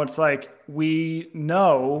 It's like we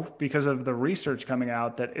know because of the research coming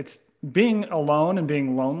out that it's being alone and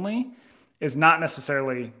being lonely is not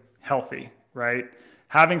necessarily healthy, right?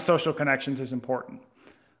 Having social connections is important.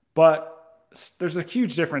 But there's a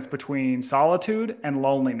huge difference between solitude and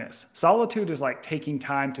loneliness. Solitude is like taking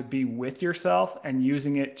time to be with yourself and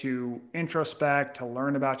using it to introspect, to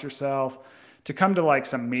learn about yourself, to come to like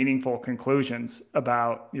some meaningful conclusions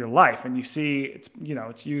about your life. And you see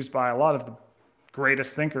it's used by a lot of the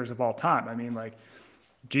greatest thinkers of all time. I mean, like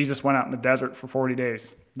Jesus went out in the desert for 40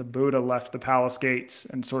 days. The Buddha left the palace gates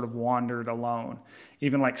and sort of wandered alone.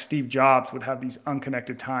 Even like Steve Jobs would have these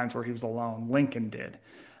unconnected times where he was alone. Lincoln did.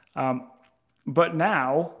 But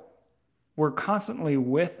now we're constantly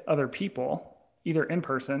with other people, either in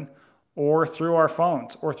person or through our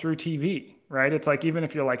phones or through TV, right? It's like, even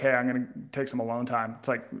if you're like, hey, I'm going to take some alone time. It's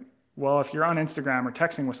like, well, if you're on Instagram or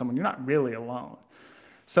texting with someone, you're not really alone.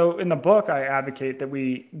 So in the book, I advocate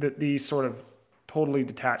that these sort of totally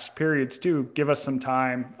detached periods do give us some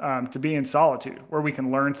time to be in solitude where we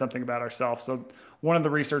can learn something about ourselves. So one of the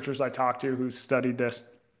researchers I talked to who studied this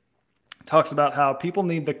talks about how people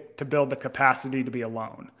need to build the capacity to be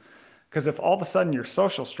alone. Because if all of a sudden your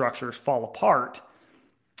social structures fall apart,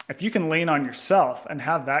 if you can lean on yourself and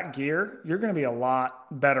have that gear, you're going to be a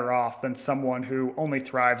lot better off than someone who only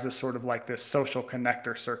thrives as sort of like this social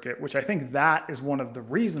connector circuit, which I think that is one of the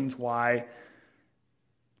reasons why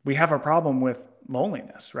we have a problem with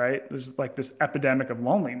loneliness, right? There's like this epidemic of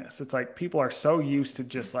loneliness. It's like people are so used to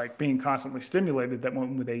just like being constantly stimulated that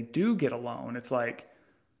when they do get alone, it's like,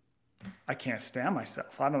 I can't stand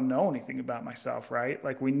myself. I don't know anything about myself, right?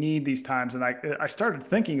 Like we need these times. And I started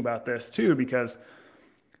thinking about this too, because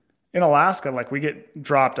in Alaska, like we get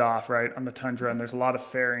dropped off, right, on the tundra, and there's a lot of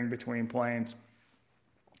ferrying between planes.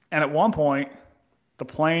 And at one point, the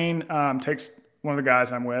plane takes one of the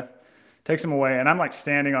guys I'm with, takes him away, and I'm like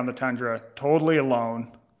standing on the tundra, totally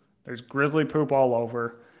alone. There's grizzly poop all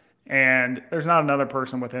over, and there's not another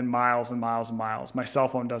person within miles and miles and miles. My cell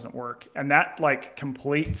phone doesn't work. And that like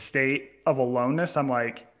complete state of aloneness, I'm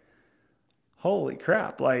like, holy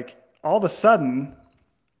crap. Like all of a sudden,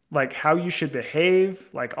 like how you should behave,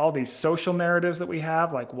 like all these social narratives that we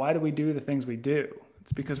have, like why do we do the things we do?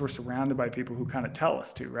 It's because we're surrounded by people who kind of tell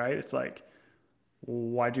us to, right? It's like,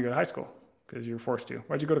 why'd you go to high school? Because you were forced to.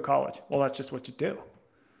 Why'd you go to college? Well, that's just what you do.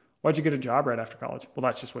 Why'd you get a job right after college? Well,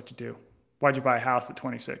 that's just what you do. Why'd you buy a house at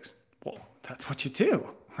 26? Well, that's what you do,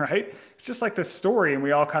 right? It's just like this story, and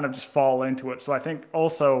we all kind of just fall into it. So I think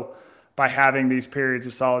also by having these periods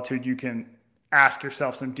of solitude, you can ask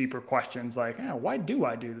yourself some deeper questions like, why do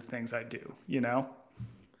I do the things I do, you know?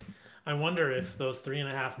 I wonder if those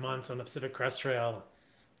 3.5 months on the Pacific Crest Trail,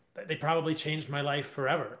 they probably changed my life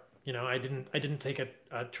forever. You know, I didn't take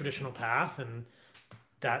a traditional path, and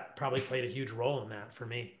that probably played a huge role in that for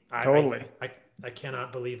me. Totally. I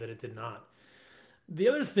cannot believe that it did not. The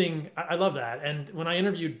other thing, I love that. And when I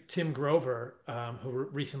interviewed Tim Grover, who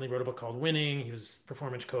recently wrote a book called Winning, he was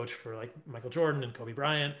performance coach for like Michael Jordan and Kobe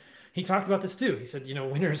Bryant. He talked about this too. He said, you know,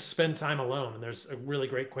 winners spend time alone. And there's a really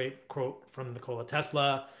great quote from Nikola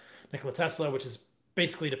Tesla, which is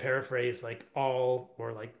basically, to paraphrase, like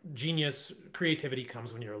genius, creativity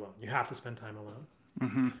comes when you're alone. You have to spend time alone.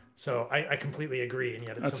 Mm-hmm. So I completely agree. And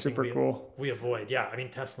yet it's That's something super cool. We avoid. Yeah. I mean,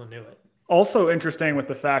 Tesla knew it. Also interesting with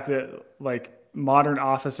the fact that like modern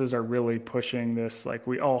offices are really pushing this, like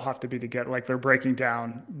we all have to be together, like they're breaking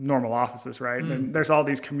down normal offices, right? And there's all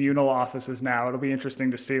these communal offices now. It'll be interesting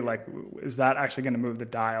to see, like, is that actually going to move the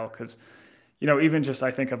dial? Because, you know, even just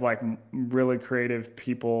I think of like really creative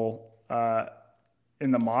people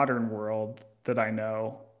in the modern world that I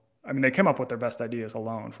know, I mean, they come up with their best ideas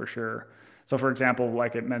alone for sure. So for example,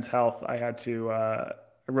 like at Men's Health, I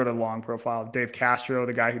wrote a long profile of Dave Castro,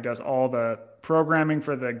 the guy who does all the programming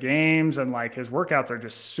for the games, and like his workouts are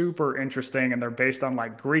just super interesting, and they're based on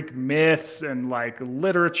like Greek myths and like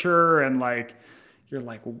literature, and like you're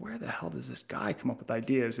like, well, where the hell does this guy come up with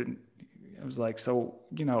ideas? And I was like, so,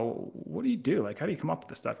 you know, what do you do? Like, how do you come up with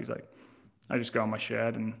this stuff? He's like, I just go in my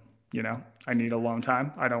shed and, you know, I need alone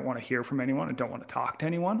time. I don't want to hear from anyone. I don't want to talk to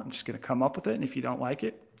anyone. I'm just going to come up with it. And if you don't like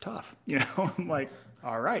it, tough. You know, I'm like,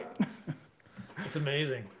 all right. It's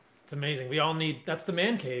amazing. It's amazing. We all need, that's the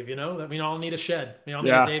man cave, you know, that we all need a shed. We all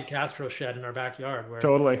need a Dave Castro shed in our backyard where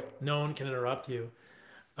totally no one can interrupt you.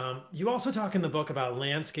 You also talk in the book about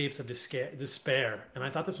landscapes of despair. And I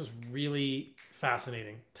thought this was really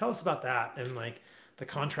fascinating. Tell us about that and like the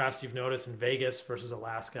contrast you've noticed in Vegas versus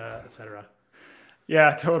Alaska, et cetera.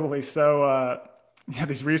 Yeah, totally. So,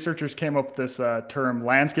 these researchers came up with this term,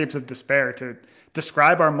 landscapes of despair, to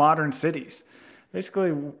describe our modern cities.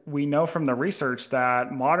 Basically, we know from the research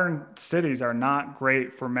that modern cities are not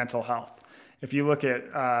great for mental health. If you look at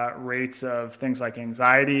rates of things like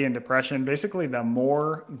anxiety and depression, basically the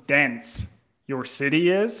more dense your city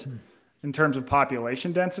is in terms of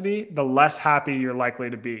population density, the less happy you're likely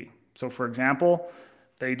to be. So for example,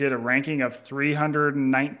 they did a ranking of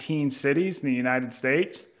 319 cities in the United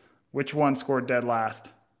States. Which one scored dead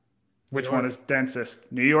last? Which one is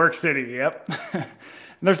densest? New York City, yep.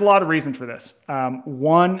 And there's a lot of reasons for this.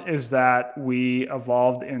 One is that we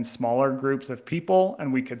evolved in smaller groups of people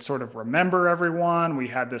and we could sort of remember everyone. We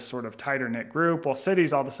had this sort of tighter knit group. Well,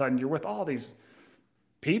 cities, all of a sudden, you're with all these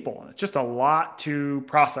people. It's just a lot to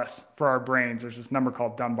process for our brains. There's this number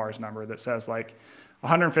called Dunbar's number that says like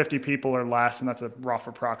 150 people or less, and that's a rough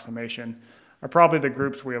approximation, are probably the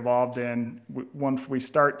groups we evolved in. Once we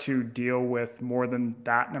start to deal with more than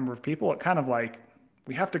that number of people, it kind of like,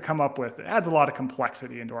 we have to come up with, it adds a lot of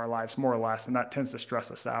complexity into our lives, more or less, and that tends to stress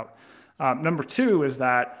us out. Number two is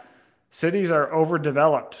that cities are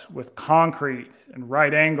overdeveloped with concrete and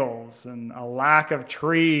right angles and a lack of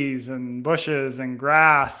trees and bushes and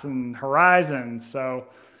grass and horizons. So,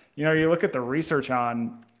 you know, you look at the research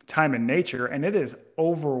on time in nature, and it is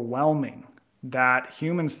overwhelming that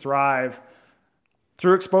humans thrive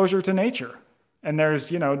through exposure to nature. And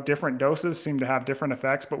there's, you know, different doses seem to have different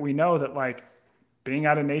effects, but we know that like being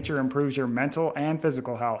out of nature improves your mental and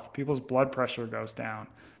physical health. People's blood pressure goes down,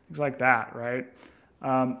 things like that, right?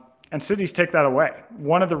 And cities take that away.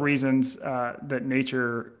 One of the reasons that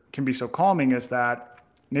nature can be so calming is that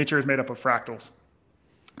nature is made up of fractals.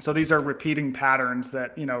 So these are repeating patterns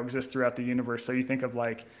that, exist throughout the universe. So you think of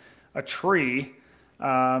like a tree,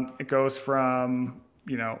 it goes from,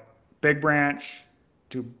 big branch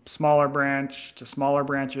to smaller branch to smaller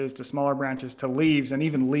branches to smaller branches to leaves. And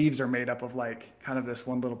even leaves are made up of like kind of this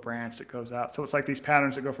one little branch that goes out. So it's like these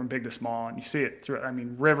patterns that go from big to small, and you see it through,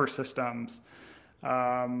 river systems,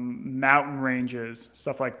 mountain ranges,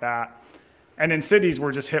 stuff like that. And in cities,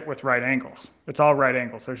 we're just hit with right angles. It's all right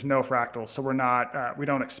angles. There's no fractals. So we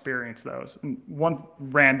don't experience those. And one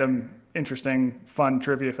random, interesting, fun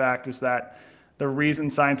trivia fact is that the reason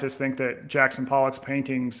scientists think that Jackson Pollock's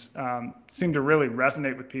paintings seem to really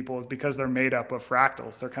resonate with people is because they're made up of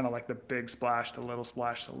fractals. They're kind of like the big splash to little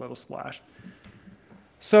splash to little splash.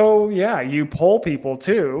 So yeah, you poll people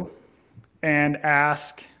too and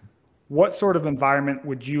ask, what sort of environment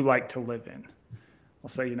would you like to live in? I'll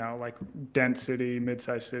say, like dense city,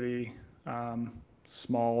 mid-sized city,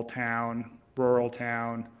 small town, rural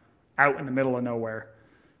town, out in the middle of nowhere.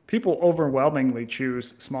 People overwhelmingly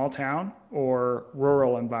choose small town or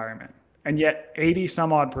rural environment. And yet 80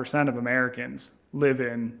 some odd % of Americans live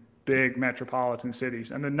in big metropolitan cities.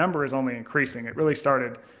 And the number is only increasing. It really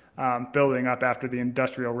started building up after the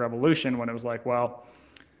Industrial Revolution, when it was like, well,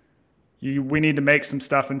 we need to make some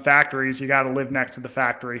stuff in factories. You got to live next to the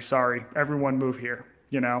factory. Sorry, everyone move here,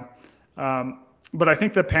 But I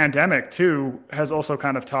think the pandemic too has also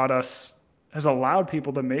kind of has allowed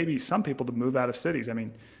some people to move out of cities.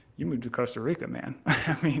 You moved to Costa Rica, man.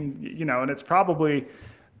 And it's probably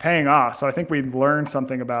paying off. So I think we've learned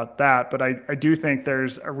something about that. But I do think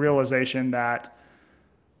there's a realization that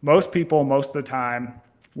most people, most of the time,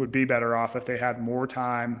 would be better off if they had more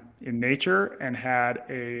time in nature and had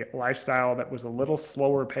a lifestyle that was a little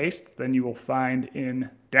slower paced than you will find in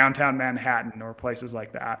downtown Manhattan or places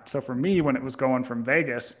like that. So for me, when it was going from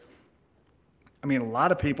Vegas, a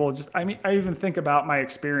lot of people I even think about my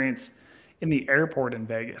experience in the airport in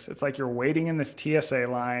Vegas. It's like you're waiting in this TSA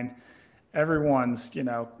line. Everyone's,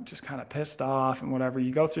 just kind of pissed off and whatever.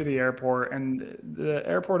 You go through the airport, and the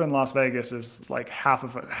airport in Las Vegas is like half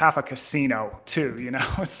a casino too.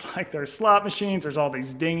 It's like there's slot machines, there's all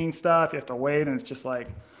these dinging stuff. You have to wait, and it's just like,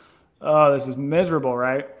 oh, this is miserable,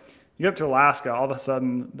 right? You get up to Alaska, all of a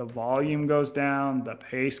sudden the volume goes down, the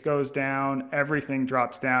pace goes down, everything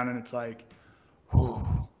drops down, and it's like, whew,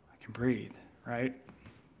 I can breathe, right?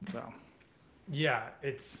 So, yeah,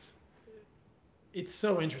 it's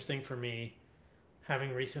so interesting for me,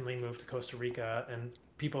 having recently moved to Costa Rica, and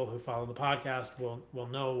people who follow the podcast will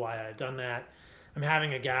know why I've done that. I'm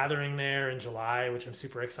having a gathering there in July, which I'm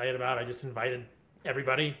super excited about. I just invited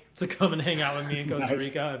everybody to come and hang out with me in Costa Nice.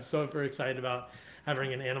 Rica. I'm so very excited about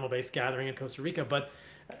having an animal-based gathering in Costa Rica. But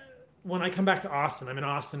when I come back to Austin, I'm in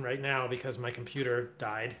Austin right now because my computer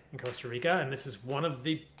died in Costa Rica. And this is one of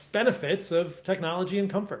the benefits of technology and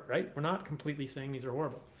comfort, right? We're not completely saying these are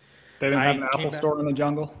horrible. They didn't have an Apple store in the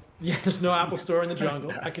jungle? Yeah, there's no Apple store in the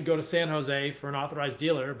jungle. I could go to San Jose for an authorized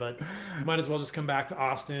dealer, but might as well just come back to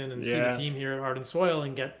Austin and see the team here at Heart and Soil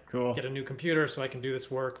and get a new computer so I can do this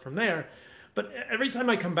work from there. But every time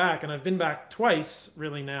I come back, and I've been back twice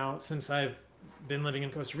really now since I've been living in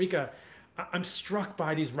Costa Rica, I'm struck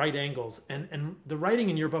by these right angles. And the writing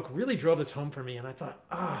in your book really drove this home for me. And I thought,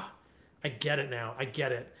 I get it now. I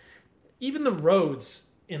get it. Even the roads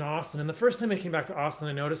in Austin, and the first time I came back to Austin,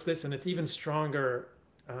 I noticed this, and it's even stronger.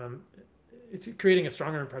 It's creating a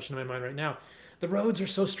stronger impression in my mind right now. The roads are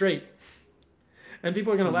so straight, and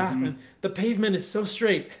people are going to laugh. And the pavement is so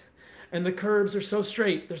straight, and the curbs are so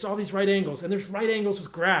straight. There's all these right angles, and there's right angles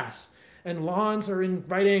with grass, and lawns are in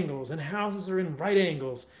right angles, and houses are in right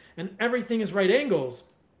angles, and everything is right angles.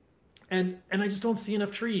 And I just don't see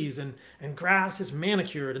enough trees, and grass is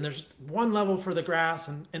manicured, and there's one level for the grass,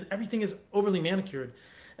 and everything is overly manicured.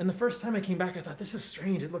 And the first time I came back, I thought, this is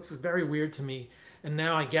strange. It looks very weird to me. And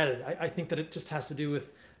now I get it. I think that it just has to do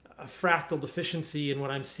with a fractal deficiency in what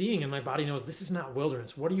I'm seeing. And my body knows this is not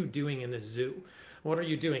wilderness. What are you doing in this zoo? What are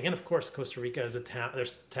you doing? And of course, Costa Rica is a town.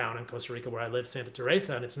 There's a town in Costa Rica where I live, Santa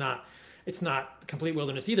Teresa, and it's not complete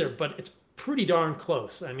wilderness either, but it's pretty darn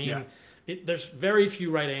close. There's very few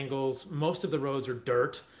right angles. Most of the roads are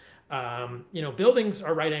dirt. Buildings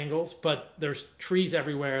are right angles, but there's trees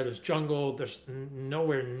everywhere. There's jungle. There's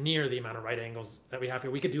nowhere near the amount of right angles that we have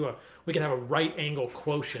here. We could have a right angle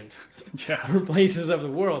quotient Yeah. for places of the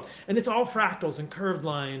world, and it's all fractals and curved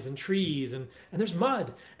lines and trees, and there's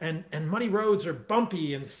mud, and muddy roads are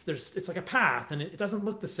bumpy, and it's like a path, and it doesn't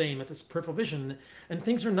look the same at this peripheral vision, and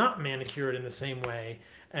things are not manicured in the same way,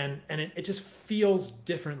 and it just feels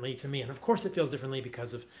differently to me. And of course it feels differently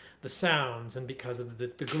because of the sounds, and because of the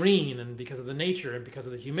green, and because of the nature, and because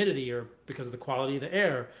of the humidity, or because of the quality of the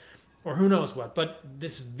air, or who knows what. But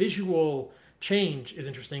this visual change is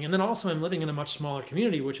interesting. And then also I'm living in a much smaller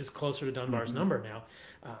community, which is closer to Dunbar's number now.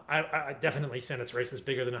 I definitely Senate's race is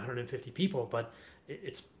bigger than 150 people, but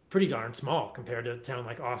it's pretty darn small compared to a town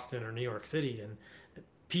like Austin or New York City. And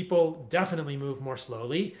people definitely move more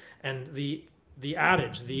slowly. And the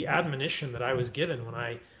admonition that I was given when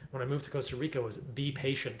I moved to Costa Rica was be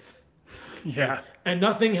patient. Yeah. And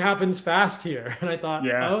nothing happens fast here. And I thought,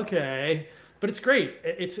 Yeah. okay, but it's great.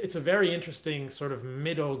 It's a very interesting sort of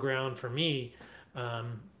middle ground for me.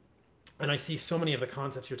 And I see so many of the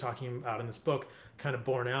concepts you're talking about in this book kind of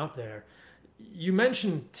borne out there. You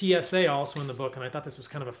mentioned TSA also in the book, and I thought this was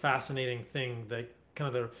kind of a fascinating thing,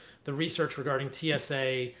 the research regarding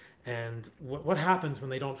TSA and what happens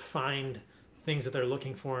when they don't find things that they're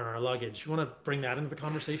looking for in our luggage. You want to bring that into the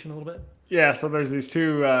conversation a little bit? Yeah, so there's these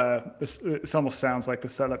two, this almost sounds like the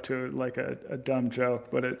setup to like a dumb joke,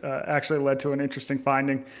 but it actually led to an interesting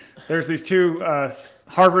finding. There's these two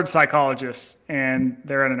Harvard psychologists, and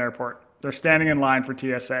they're at an airport. They're standing in line for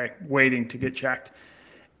TSA, waiting to get checked.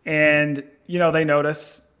 And, they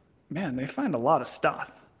notice, man, they find a lot of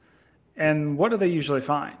stuff. And what do they usually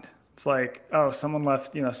find? It's like, oh, someone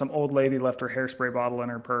left, some old lady left her hairspray bottle in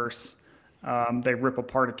her purse. They rip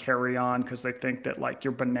apart a carry-on because they think that like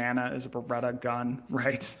your banana is a Beretta gun,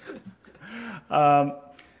 right?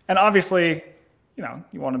 And obviously, you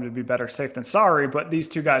want them to be better safe than sorry, but these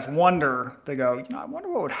two guys they go, I wonder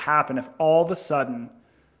what would happen if all of a sudden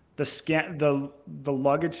the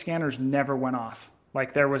luggage scanners never went off.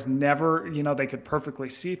 Like there was never, they could perfectly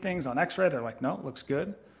see things on X-ray. They're like, no, it looks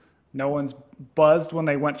good. No one's buzzed when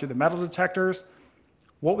they went through the metal detectors.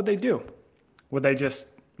 What would they do? Would they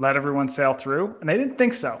just let everyone sail through? And they didn't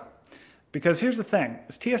think so. Because here's the thing,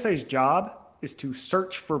 is TSA's job is to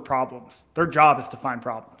search for problems. Their job is to find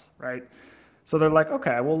problems, right? So they're like,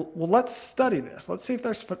 okay, well, let's study this. Let's see if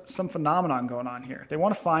there's some phenomenon going on here. They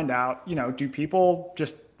want to find out, do people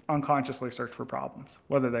just unconsciously search for problems,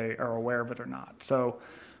 whether they are aware of it or not? So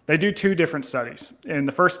they do two different studies. In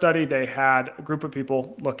the first study, they had a group of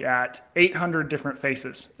people look at 800 different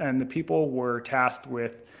faces, and the people were tasked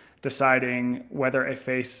with deciding whether a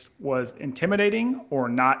face was intimidating or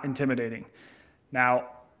not intimidating. Now,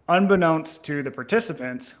 unbeknownst to the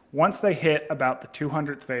participants, once they hit about the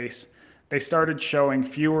 200th face, they started showing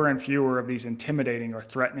fewer and fewer of these intimidating or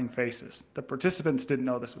threatening faces. The participants didn't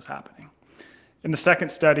know this was happening. In the second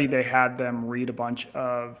study, they had them read a bunch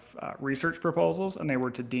of research proposals, and they were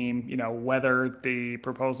to deem, whether the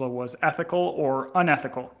proposal was ethical or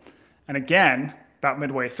unethical. And again, about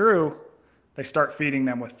midway through, they start feeding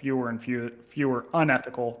them with fewer and fewer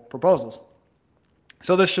unethical proposals.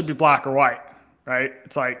 So this should be black or white, right?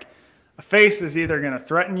 It's like a face is either going to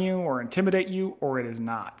threaten you or intimidate you, or it is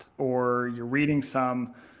not. Or you're reading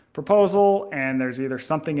some proposal and there's either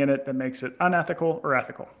something in it that makes it unethical or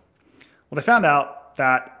ethical. Well, they found out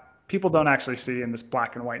that people don't actually see in this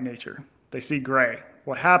black and white nature. They see gray.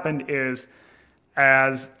 What happened is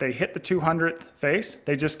as they hit the 200th face,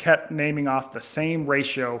 they just kept naming off the same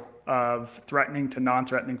ratio of threatening to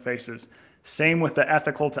non-threatening faces. Same with the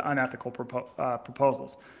ethical to unethical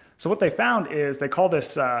proposals. So what they found is they call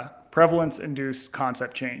this prevalence-induced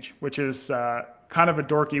concept change, which is kind of a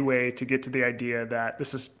dorky way to get to the idea that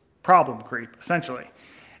this is problem creep, essentially.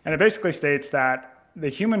 And it basically states that the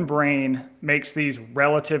human brain makes these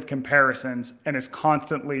relative comparisons and is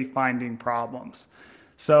constantly finding problems.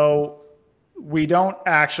 So we don't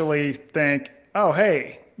actually think, oh,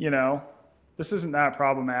 hey, this isn't that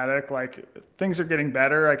problematic. Like things are getting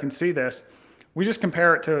better. I can see this. We just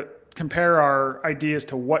compare our ideas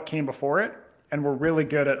to what came before it. And we're really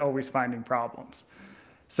good at always finding problems.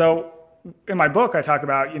 So in my book, I talk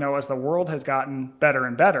about, as the world has gotten better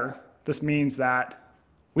and better, this means that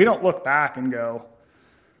we don't look back and go,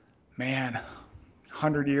 man,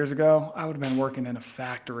 100 years ago, I would have been working in a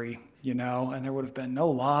factory, and there would have been no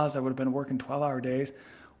laws. I would have been working 12-hour days.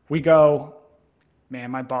 We go, man,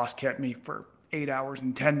 my boss kept me for 8 hours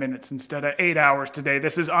and 10 minutes instead of 8 hours today.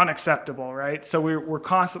 This is unacceptable, right? So we're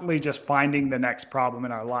constantly just finding the next problem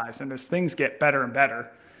in our lives. And as things get better and better,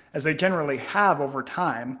 as they generally have over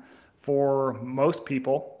time, for most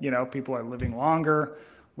people. People are living longer.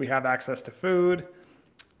 We have access to food.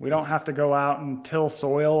 We don't have to go out and till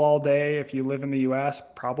soil all day. If you live in the US,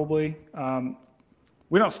 probably.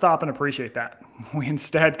 We don't stop and appreciate that. We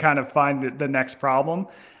instead kind of find the next problem.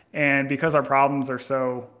 And because our problems are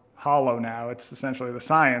so hollow now, it's essentially the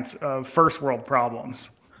science of first world problems.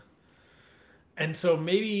 And so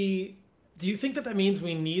maybe, do you think that means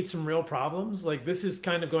we need some real problems? Like, this is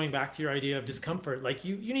kind of going back to your idea of discomfort. Like,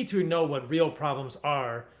 you need to know what real problems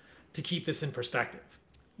are to keep this in perspective.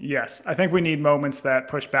 Yes, I think we need moments that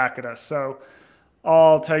push back at us. So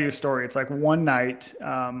I'll tell you a story. It's like one night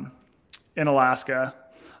in Alaska.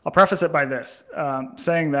 I'll preface it by this,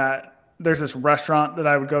 saying that there's this restaurant that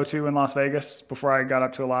I would go to in Las Vegas before I got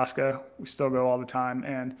up to Alaska. We still go all the time,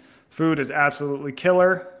 and food is absolutely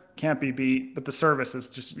killer, can't be beat, but the service is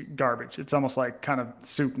just garbage. It's almost like kind of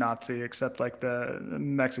soup Nazi, except like the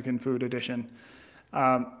Mexican food edition.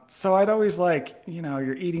 So I'd always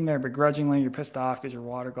you're eating there begrudgingly, you're pissed off because your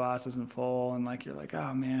water glass isn't full, and you're like,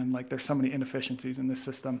 oh man, there's so many inefficiencies in this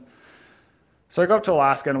system. So I go up to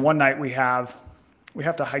Alaska, and one night we have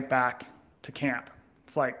to hike back to camp.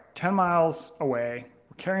 It's like 10 miles away.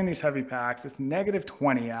 We're carrying these heavy packs. It's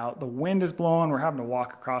 -20 out. The wind is blowing. We're having to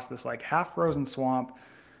walk across this half frozen swamp,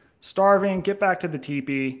 starving, get back to the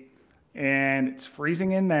teepee, and it's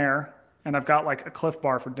freezing in there. And I've got a Cliff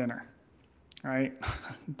Bar for dinner, right?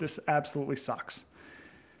 This absolutely sucks.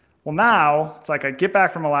 Well, now it's I get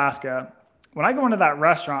back from Alaska. When I go into that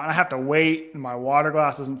restaurant, I have to wait, and my water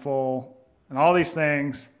glass isn't full, and all these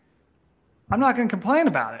things. I'm not going to complain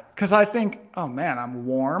about it because I think, oh man, I'm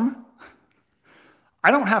warm.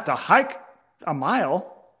 I don't have to hike a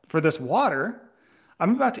mile for this water.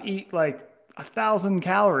 I'm about to eat 1,000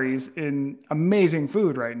 calories in amazing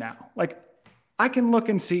food right now. I can look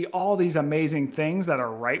and see all these amazing things that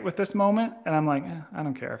are right with this moment. And I'm I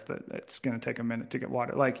don't care if it's going to take a minute to get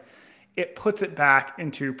water. It puts it back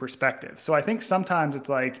into perspective. So I think sometimes it's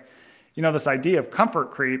this idea of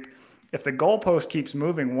comfort creep. If the goalpost keeps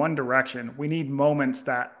moving one direction, we need moments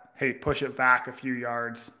that, hey, push it back a few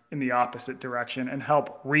yards in the opposite direction and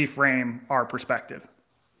help reframe our perspective.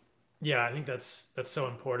 Yeah, I think that's so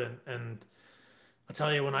important. And I'll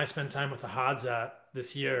tell you, when I spent time with the Hadza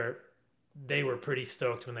this year, they were pretty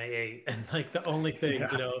stoked when they ate. And the only thing,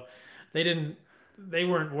 they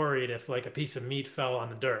weren't worried if a piece of meat fell on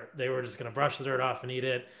the dirt. They were just going to brush the dirt off and eat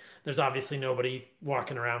it. There's obviously nobody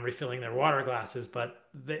walking around refilling their water glasses, but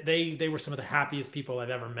they were some of the happiest people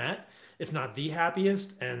I've ever met, if not the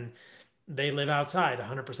happiest. And they live outside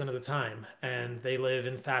 100% of the time. And they live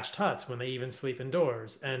in thatched huts when they even sleep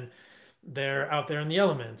indoors. And they're out there in the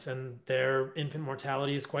elements, and their infant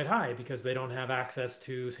mortality is quite high because they don't have access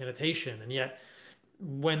to sanitation. And yet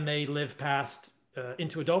when they live past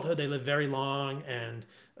into adulthood, they live very long and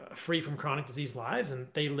free from chronic disease lives, and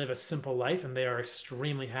they live a simple life, and they are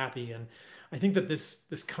extremely happy. And I think that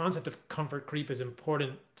this concept of comfort creep is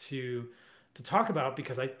important to talk about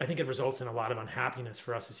because I think it results in a lot of unhappiness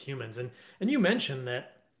for us as humans. And you mentioned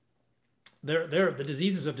that the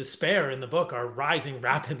diseases of despair in the book are rising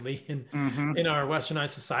rapidly in our westernized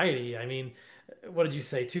society. I mean, what did you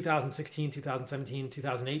say? 2016, 2017,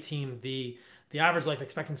 2018, the average life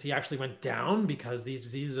expectancy actually went down because these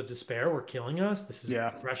diseases of despair were killing us. This is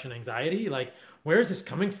depression, anxiety. Where is this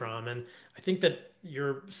coming from? And I think that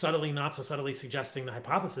you're subtly, not so subtly suggesting the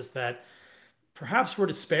hypothesis that perhaps we're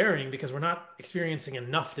despairing because we're not experiencing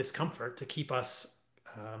enough discomfort to keep us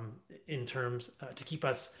to keep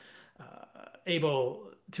us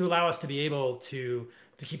able to allow us to be able to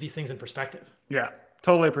keep these things in perspective. Yeah,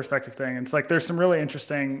 totally a perspective thing. It's there's some really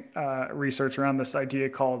interesting research around this idea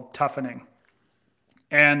called toughening.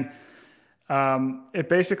 And it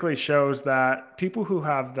basically shows that people who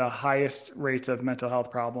have the highest rates of mental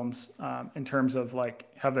health problems in terms of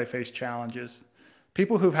have they faced challenges,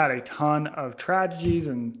 people who've had a ton of tragedies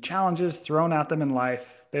and challenges thrown at them in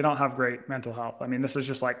life, they don't have great mental health. I mean, this is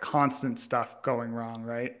just constant stuff going wrong,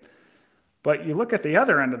 right? But you look at the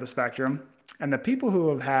other end of the spectrum, and the people who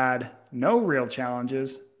have had no real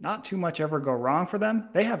challenges, not too much ever go wrong for them,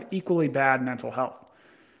 they have equally bad mental health.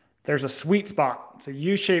 There's a sweet spot. It's a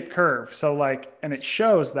U-shaped curve. So and it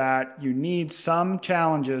shows that you need some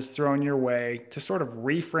challenges thrown your way to sort of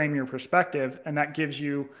reframe your perspective. And that gives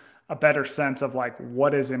you a better sense of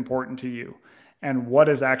what is important to you and what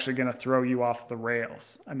is actually going to throw you off the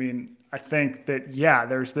rails. I mean, I think that,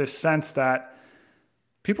 there's this sense that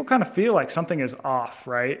people kind of feel like something is off,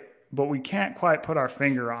 right? But we can't quite put our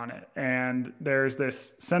finger on it. And there's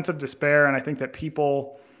this sense of despair. And I think that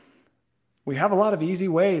we have a lot of easy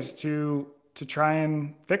ways to try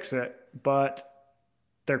and fix it, but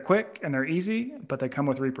they're quick and they're easy, but they come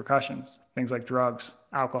with repercussions. Things like drugs,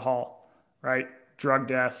 alcohol, right? Drug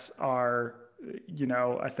deaths are,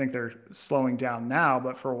 I think they're slowing down now,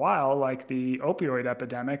 but for a while, like the opioid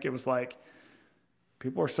epidemic, it was like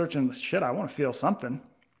people were searching, shit, I want to feel something.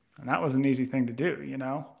 And that was an easy thing to do.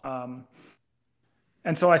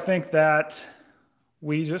 And so I think that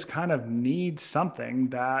we just kind of need something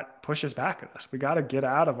that pushes back at us. We got to get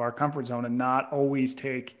out of our comfort zone and not always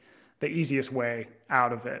take the easiest way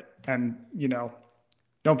out of it. And,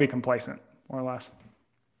 don't be complacent, more or less.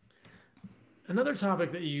 Another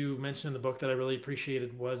topic that you mentioned in the book that I really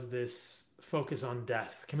appreciated was this focus on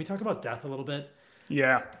death. Can we talk about death a little bit?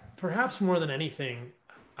 Yeah. Perhaps more than anything,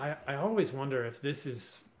 I always wonder if this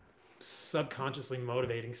is subconsciously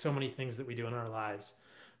motivating so many things that we do in our lives.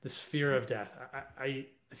 This fear of death. I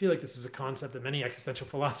feel like this is a concept that many existential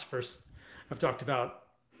philosophers have talked about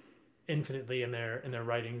infinitely in their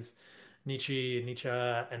writings, Nietzsche,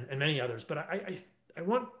 and many others. But I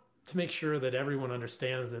want to make sure that everyone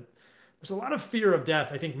understands that there's a lot of fear of death,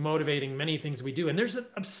 I think, motivating many things we do. And there's an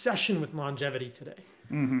obsession with longevity today.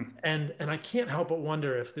 Mm-hmm. And I can't help but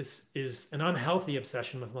wonder if this is an unhealthy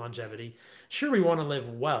obsession with longevity. Sure, we want to live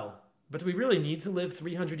well, but do we really need to live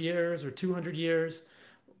 300 years or 200 years?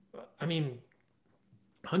 I mean,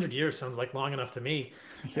 100 years sounds like long enough to me.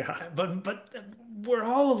 Yeah. But we're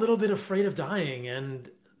all a little bit afraid of dying. And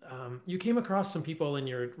you came across some people in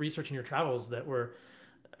your research and your travels that were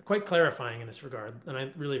quite clarifying in this regard. And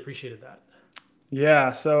I really appreciated that.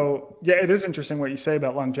 Yeah. So yeah, it is interesting what you say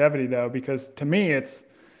about longevity though, because to me, it's,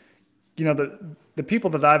 the people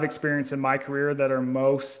that I've experienced in my career that are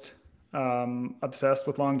most obsessed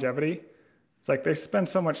with longevity, it's like they spend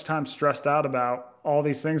so much time stressed out about all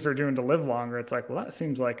these things they're doing to live longer. It's like, well, that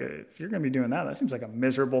seems like if you're going to be doing that seems like a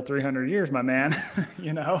miserable 300 years, my man.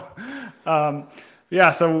 Yeah.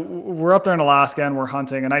 So we're up there in Alaska and we're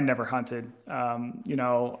hunting, and I'd never hunted. I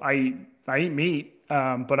eat meat,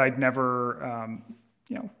 but I'd never,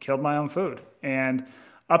 killed my own food. And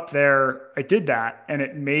up there, I did that, and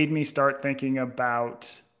it made me start thinking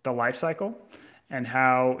about the life cycle and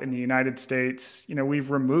how in the United States,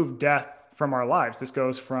 we've removed death from our lives. This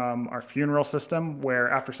goes from our funeral system, where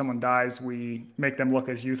after someone dies, we make them look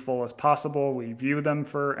as youthful as possible. We view them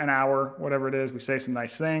for an hour, whatever it is. We say some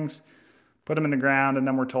nice things, put them in the ground, and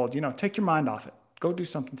then we're told, take your mind off it. Go do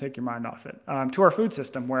something, take your mind off it. To our food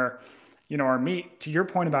system, where, our meat, to your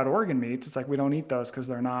point about organ meats, it's like we don't eat those because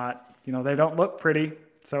they're not, they don't look pretty.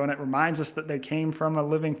 So, and it reminds us that they came from a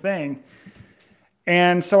living thing.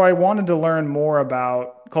 And so I wanted to learn more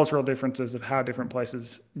about cultural differences of how different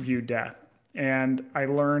places view death. And I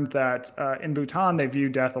learned that in Bhutan, they view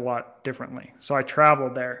death a lot differently. So I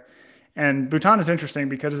traveled there. And Bhutan is interesting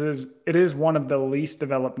because it is one of the least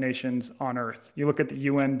developed nations on Earth. You look at the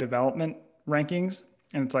UN development rankings,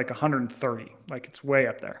 and it's like 130, like it's way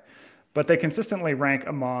up there. But they consistently rank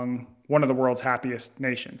among one of the world's happiest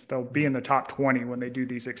nations. They'll be in the top 20 when they do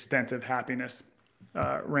these extensive happiness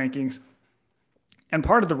rankings. And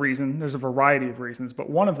part of the reason, there's a variety of reasons, but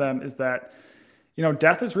one of them is that,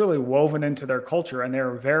 death is really woven into their culture, and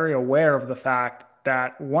they're very aware of the fact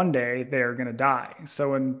that one day they're going to die.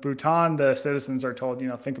 So in Bhutan, the citizens are told,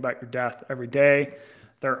 think about your death every day.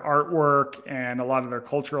 Their artwork and a lot of their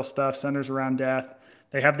cultural stuff centers around death.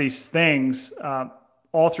 They have these things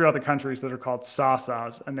all throughout the countries that are called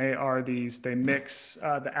sasas, and they mix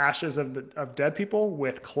the ashes of dead people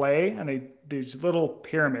with clay, and these little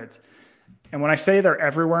pyramids. And when I say they're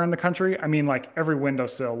everywhere in the country, I mean like every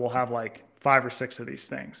windowsill will have like 5 or 6 of these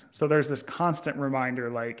things. So there's this constant reminder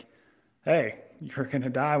like, hey, you're going to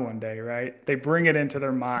die one day, right? They bring it into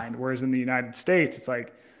their mind. Whereas in the United States, it's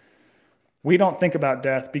like, we don't think about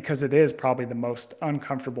death because it is probably the most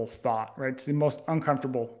uncomfortable thought, right? It's the most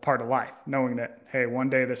uncomfortable part of life, knowing that, hey, one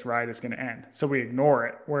day this ride is going to end. So we ignore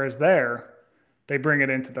it. Whereas there, they bring it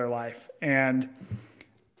into their life. And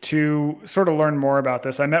to sort of learn more about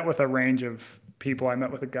this, I met with a range of people. I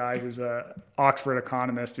met with a guy who's an Oxford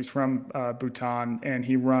economist. He's from Bhutan, and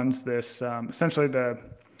he runs this,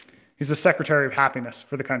 he's the Secretary of Happiness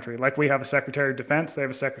for the country. Like we have a Secretary of Defense, they have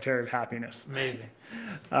a Secretary of Happiness. Amazing.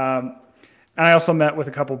 And I also met with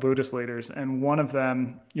a couple Buddhist leaders, and one of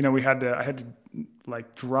them, I had to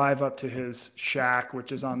like drive up to his shack,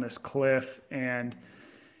 which is on this cliff. And,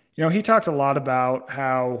 he talked a lot about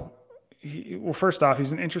how, first off,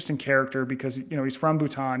 he's an interesting character because, he's from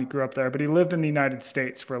Bhutan, he grew up there, but he lived in the United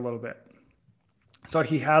States for a little bit. So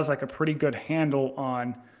he has like a pretty good handle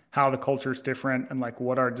on how the culture is different and like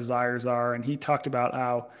what our desires are. And he talked about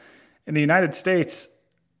how in the United States,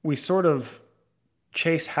 we sort of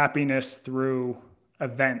chase happiness through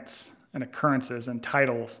events and occurrences and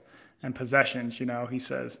titles. and possessions. He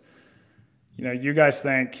says, you guys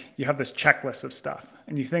think you have this checklist of stuff,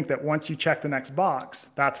 and you think that once you check the next box,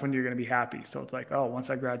 that's when you're going to be happy. So it's like, oh, once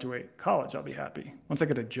I graduate college, I'll be happy. Once I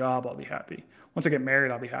get a job, I'll be happy. Once I get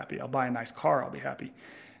married, I'll be happy. I'll buy a nice car, I'll be happy.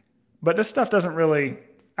 But this stuff doesn't really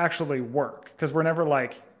actually work, because we're never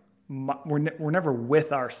like, we're never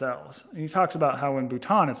with ourselves. And he talks about how in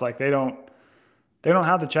Bhutan, it's like they don't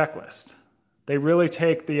have the checklist. They really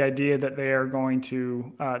take the idea that they are going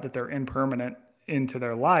to, that they're impermanent into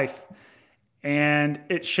their life, and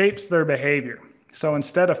it shapes their behavior. So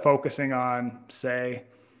instead of focusing on, say,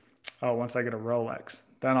 oh, once I get a Rolex,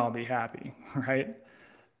 then I'll be happy, right?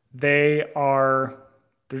 They're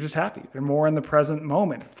just happy. They're more in the present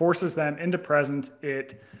moment. It forces them into presence.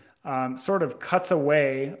 It sort of cuts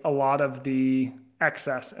away a lot of the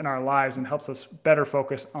excess in our lives and helps us better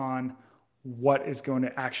focus on what is going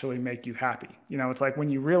to actually make you happy. It's like when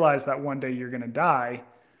you realize that one day you're going to die,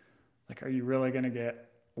 like, are you really going to get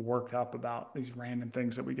worked up about these random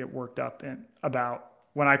things that we get worked up about,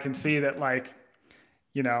 when I can see that, like,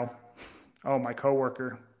 oh, my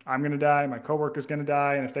coworker, I'm going to die, my coworker's going to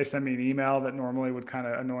die. And if they send me an email that normally would kind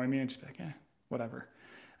of annoy me, and just be like, whatever.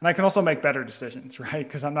 And I can also make better decisions, right?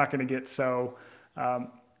 Because I'm not going to get so,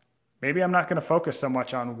 maybe I'm not going to focus so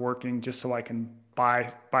much on working just so I can buy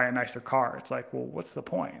a nicer car. It's like, well, what's the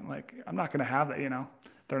point? Like, I'm not going to have that,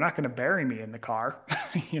 they're not going to bury me in the car,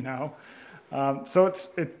 So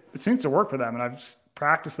it seems to work for them. And I've just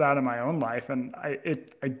practiced that in my own life. And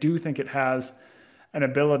I do think it has an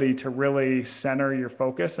ability to really center your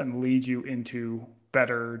focus and lead you into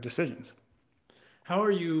better decisions. How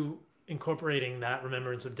are you incorporating that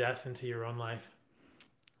remembrance of death into your own life?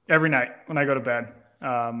 Every night when I go to bed.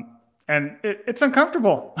 And it's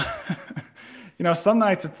uncomfortable. Some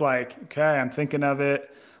nights it's like, okay, I'm thinking of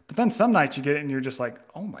it. But then some nights you get it and you're just like,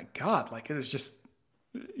 oh my God, like it is just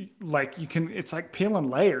like it's like peeling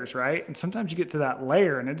layers, right? And sometimes you get to that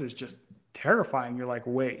layer and it is just terrifying. You're like,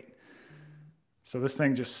 wait, so this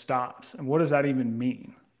thing just stops. And what does that even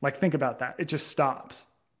mean? Like, think about that. It just stops.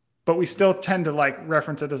 But we still tend to like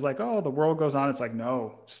reference it as like, oh, the world goes on. It's like,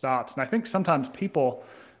 no, stops. And I think sometimes people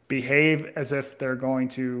behave as if they're going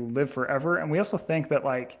to live forever. And we also think that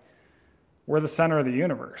like we're the center of the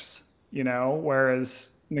universe,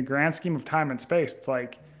 whereas in the grand scheme of time and space, it's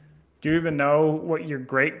like, do you even know what your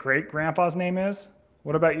great-great-grandpa's name is?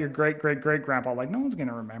 What about your great-great-great-grandpa? Like, no one's going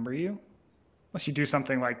to remember you unless you do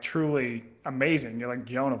something like truly amazing. You're like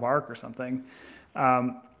Joan of Arc or something.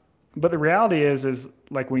 But the reality is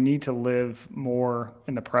like we need to live more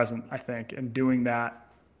in the present, I think, and doing that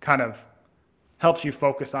kind of helps you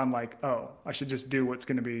focus on like, oh, I should just do what's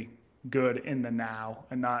going to be good in the now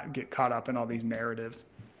and not get caught up in all these narratives.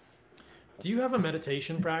 Do you have a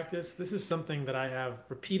meditation practice? This is something that I have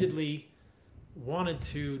repeatedly wanted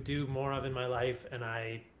to do more of in my life, and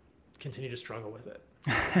I continue to struggle with it.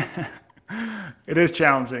 It is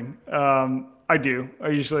challenging. I do. I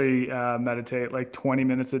usually meditate like 20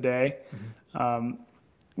 minutes a day.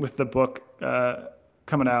 With the book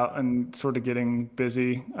coming out and sort of getting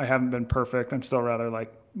busy, I haven't been perfect. I'm still rather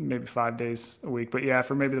like maybe 5 days a week. But yeah,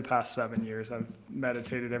 for maybe the past 7 years, I've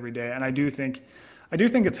meditated every day. And I do think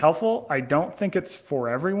it's helpful. I don't think it's for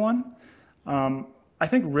everyone. I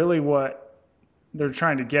think really what they're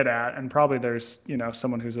trying to get at, and probably there's,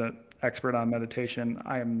 someone who's an expert on meditation.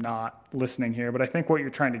 I am not listening here, but I think what you're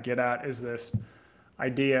trying to get at is this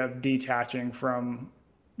idea of detaching from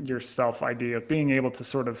your self idea, of being able to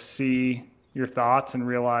sort of see your thoughts and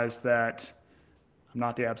realize that I'm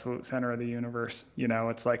not the absolute center of the universe.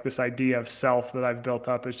 It's like this idea of self that I've built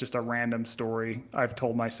up is just a random story I've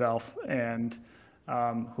told myself, and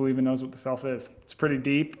who even knows what the self is? It's pretty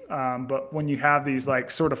deep. But when you have these like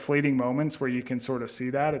sort of fleeting moments where you can sort of see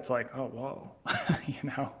that, it's like, oh, whoa,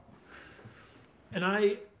 And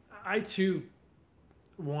I too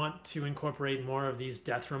want to incorporate more of these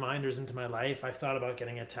death reminders into my life. I've thought about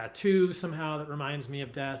getting a tattoo somehow that reminds me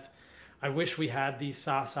of death. I wish we had these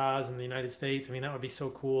sasas in the United States. I mean, that would be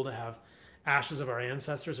so cool to have ashes of our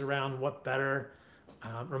ancestors around. What better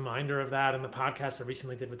reminder of that? In the podcast I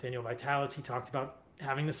recently did with Daniel Vitalis, he talked about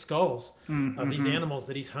having the skulls of these animals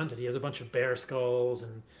that he's hunted. He has a bunch of bear skulls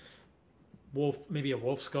and maybe a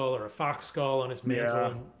wolf skull or a fox skull on his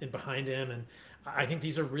mantle and behind him. And I think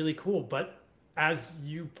these are really cool. But as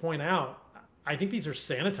you point out, I think these are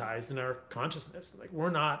sanitized in our consciousness. Like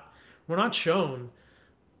we're not shown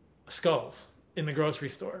skulls in the grocery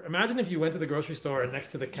store. Imagine if you went to the grocery store and next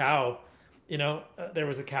to the cow, there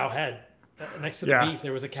was a cow head. Next to the beef,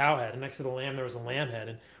 there was a cow head. And next to the lamb, there was a lamb head.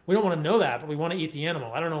 And we don't want to know that, but we want to eat the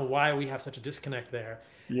animal. I don't know why we have such a disconnect there.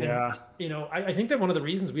 Yeah. And, I think that one of the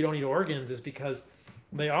reasons we don't eat organs is because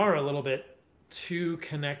they are a little bit too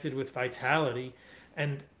connected with vitality.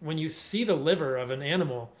 And when you see the liver of an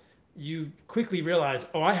animal, you quickly realize,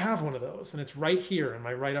 oh, I have one of those, and it's right here in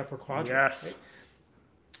my right upper quadrant. Right? Yes.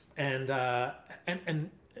 And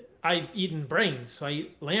I've eaten brains, so I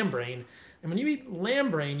eat lamb brain. And when you eat lamb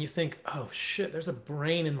brain, you think, oh shit, there's a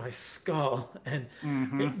brain in my skull. And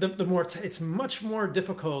Mm-hmm. the more it's much more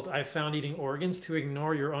difficult, I've found, eating organs, to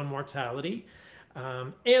ignore your own mortality,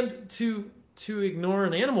 and to ignore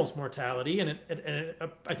an animal's mortality.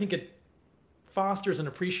 I think it fosters an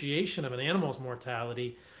appreciation of an animal's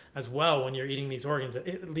mortality as well when you're eating these organs,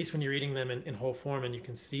 at least when you're eating them in whole form and you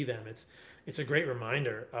can see them. It's a great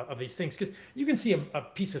reminder of these things, because you can see a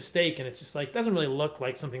piece of steak and it's just like, doesn't really look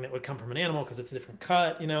like something that would come from an animal because it's a different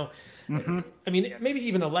cut, you know. Mm-hmm. I mean, maybe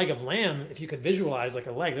even a leg of lamb, if you could visualize like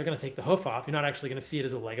a leg, they're going to take the hoof off, you're not actually going to see it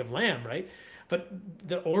as a leg of lamb, right? But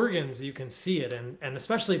the organs, you can see it, and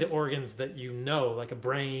especially the organs that, you know, like a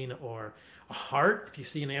brain or a heart. If you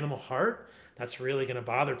see an animal heart, that's really going to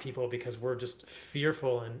bother people, because we're just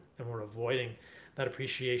fearful, and we're avoiding that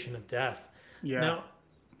appreciation of death. Yeah. Now,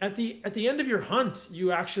 at the end of your hunt,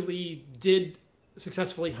 you actually did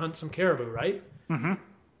successfully hunt some caribou, right? Mm-hmm.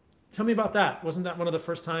 Tell me about that. Wasn't that one of the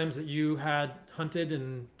first times that you had hunted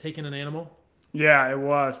and taken an animal? Yeah, it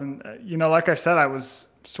was. And, like I said, I was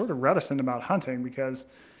sort of reticent about hunting because,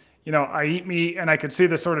 I eat meat and I could see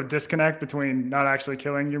the sort of disconnect between not actually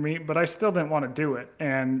killing your meat, but I still didn't want to do it.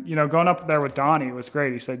 And, going up there with Donnie was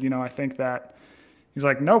great. He said, I think that, he's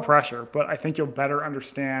like, no pressure, but I think you'll better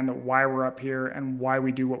understand why we're up here and why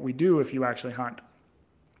we do what we do if you actually hunt.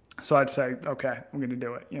 So I'd say, okay, I'm going to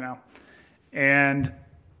do it,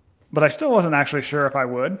 but I still wasn't actually sure if I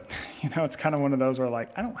would. It's kind of one of those where,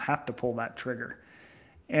 like, I don't have to pull that trigger.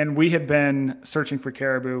 And we had been searching for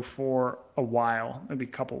caribou for a while, maybe a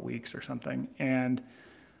couple weeks or something. And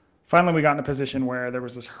finally we got in a position where there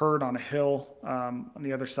was this herd on a hill on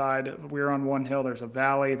the other side. We were on one hill, there's a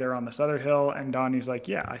valley, they're on this other hill. And Donnie's like,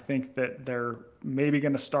 yeah, I think that they're maybe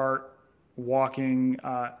going to start walking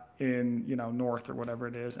in, north or whatever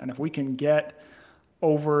it is. And if we can get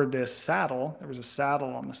over this saddle, there was a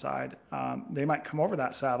saddle on the side, they might come over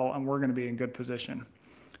that saddle and we're going to be in good position.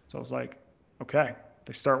 So I was like, okay.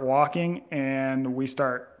 They start walking and we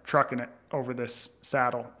start trucking it over this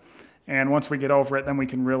saddle. And once we get over it, then we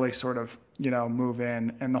can really sort of, move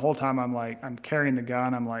in. And the whole time I'm carrying the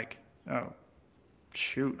gun. I'm like, oh,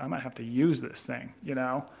 shoot, I might have to use this thing,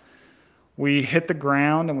 We hit the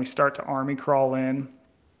ground and we start to army crawl in.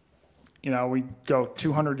 We go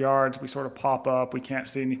 200 yards, we sort of pop up, we can't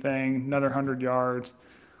see anything. Another 100 yards,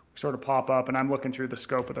 we sort of pop up, and I'm looking through the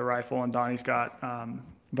scope of the rifle, and Donnie's got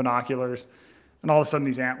binoculars. And all of a sudden,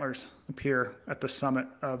 these antlers appear at the summit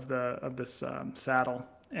of this saddle.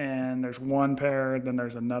 And there's one pair, then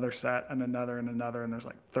there's another set, and another, and there's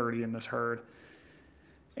like 30 in this herd.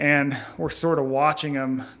 And we're sort of watching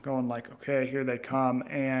them, going like, okay, here they come.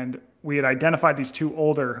 And we had identified these two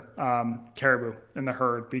older caribou in the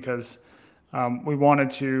herd because we wanted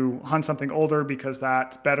to hunt something older because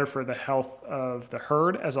that's better for the health of the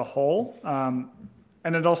herd as a whole.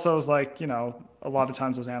 And it also is like, a lot of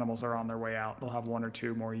times those animals are on their way out. They'll have 1 or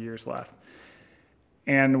 2 more years left.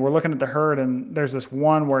 And we're looking at the herd, and there's this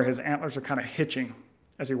one where his antlers are kind of hitching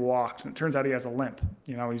as he walks. And it turns out he has a limp.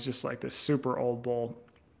 He's just like this super old bull.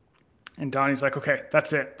 And Donnie's like, okay,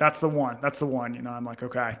 that's it. That's the one. I'm like,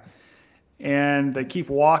 okay. And they keep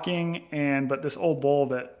walking, but this old bull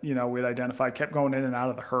that, we'd identified kept going in and out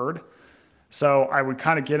of the herd. So I would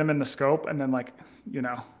kind of get him in the scope, and then like,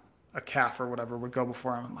 a calf or whatever would go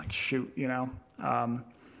before him. I'm like, shoot,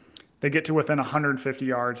 they get to within 150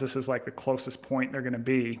 yards. This is like the closest point they're going to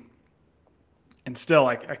be. And still,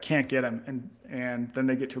 I can't get him. And then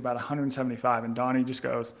they get to about 175, and Donnie just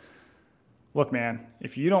goes, look, man,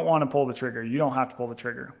 if you don't want to pull the trigger, you don't have to pull the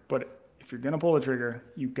trigger. But if you're going to pull the trigger,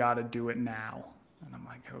 you got to do it now. And I'm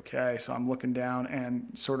like, okay. So I'm looking down, and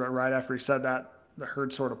sort of right after he said that, the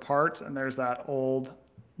herd sort of parts, and there's that old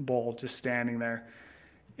bull just standing there.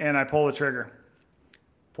 And I pull the trigger,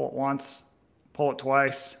 pull it once, pull it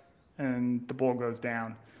twice, and the bull goes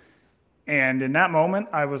down. And in that moment,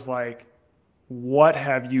 I was like, what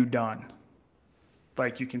have you done?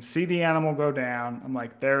 Like, you can see the animal go down. I'm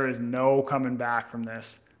like, there is no coming back from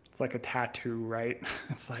this. It's like a tattoo, right?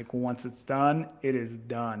 It's like, once it's done, it is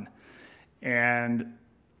done. And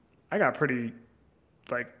I got pretty,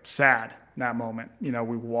 sad in that moment. We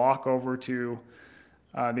walk over to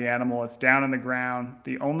the animal. It's down on the ground.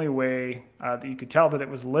 The only way that you could tell that it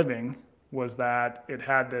was living was that it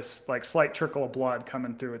had this slight trickle of blood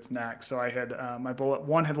coming through its neck. So I had my bullet,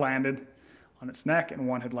 one had landed on its neck and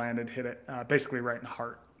one had hit it basically right in the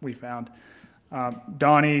heart, we found.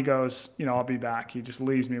 Donnie goes, I'll be back. He just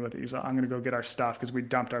leaves me with it. He's like, I'm going to go get our stuff because we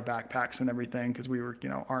dumped our backpacks and everything because we were,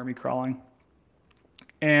 army crawling.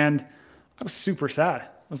 And I was super sad. I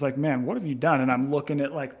was like, man, what have you done? And I'm looking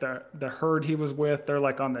at like the herd he was with. They're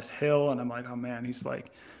like on this hill. And I'm like, oh man, he's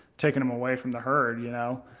like taking them away from the herd,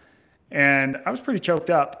 And I was pretty choked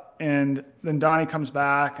up. And then Donnie comes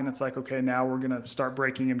back and it's like, okay, now we're going to start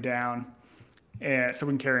breaking him down. And so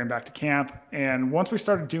we can carry him back to camp. And once we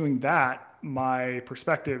started doing that, my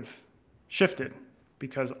perspective shifted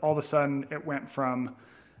because all of a sudden it went from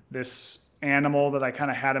this animal that I kind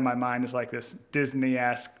of had in my mind as like this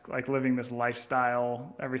Disney-esque, like living this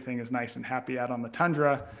lifestyle, everything is nice and happy out on the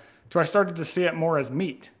tundra, to I started to see it more as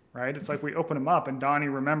meat, right? It's like we open him up and Donnie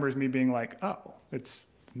remembers me being like, oh, it's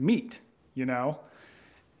meat,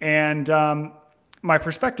 And my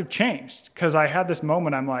perspective changed because I had this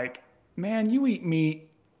moment. I'm like, man, you eat meat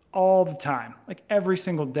all the time, like every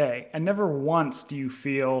single day. And never once do you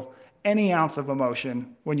feel any ounce of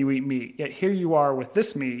emotion when you eat meat. Yet here you are with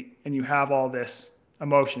this meat and you have all this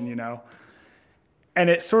emotion, And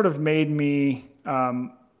it sort of made me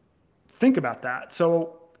think about that.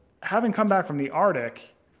 So having come back from the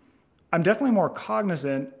Arctic, I'm definitely more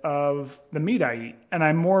cognizant of the meat I eat. And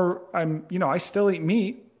I still eat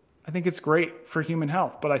meat. I think it's great for human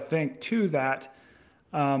health. But I think too that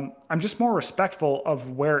I'm just more respectful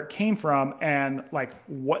of where it came from and like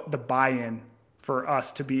what the buy-in for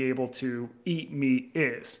us to be able to eat meat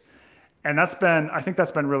is. And I think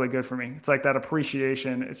that's been really good for me. It's like that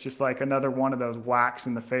appreciation. It's just like another one of those whacks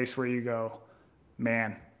in the face where you go,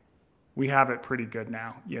 man, we have it pretty good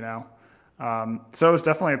now, So it was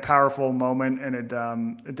definitely a powerful moment and it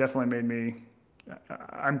definitely made me,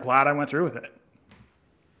 I'm glad I went through with it.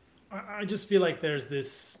 I just feel like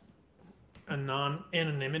there's a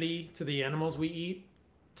non-anonymity to the animals we eat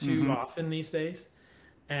too often these days.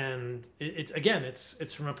 And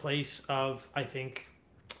it's from a place of, I think,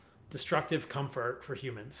 destructive comfort for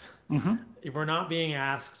humans. We're not being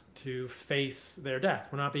asked to face their death.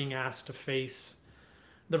 We're not being asked to face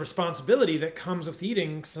the responsibility that comes with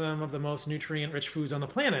eating some of the most nutrient-rich foods on the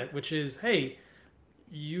planet, which is, hey,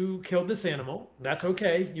 you killed this animal. That's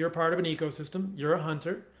okay. You're part of an ecosystem. You're a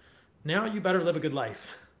hunter. Now you better live a good life.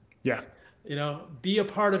 Yeah. Be a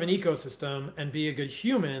part of an ecosystem and be a good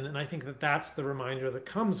human. And I think that that's the reminder that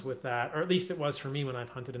comes with that, or at least it was for me when I've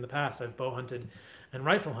hunted in the past. I've bow hunted and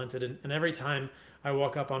rifle hunted. And every time I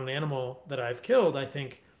walk up on an animal that I've killed, I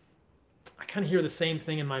kind of hear the same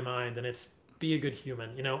thing in my mind. And it's be a good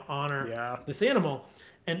human, honor this animal.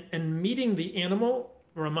 And meeting the animal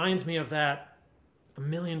reminds me of that a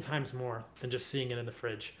million times more than just seeing it in the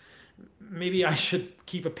fridge. Maybe I should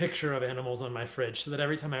keep a picture of animals on my fridge so that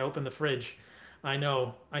every time I open the fridge, I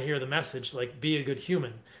know I hear the message like, be a good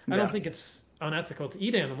human. I don't think it's unethical to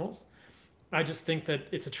eat animals. I just think that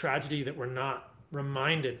it's a tragedy that we're not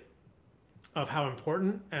reminded of how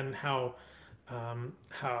important and how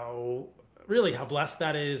blessed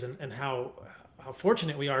that is and how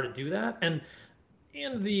fortunate we are to do that. And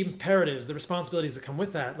the imperatives, the responsibilities that come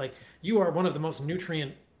with that. Like, you are one of the most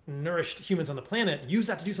nourished humans on the planet. Use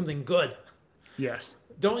that to do something good. Yes.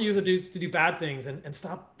 Don't use it to do bad things and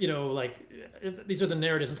stop, these are the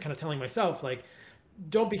narratives I'm kind of telling myself, like,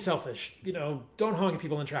 don't be selfish, don't honk at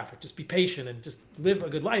people in traffic, just be patient and just live a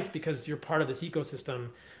good life because you're part of this ecosystem.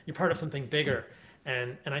 You're part of something bigger.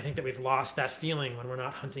 And I think that we've lost that feeling when we're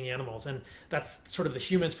not hunting animals. And that's sort of the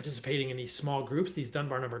humans participating in these small groups, these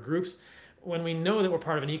Dunbar number groups. When we know that we're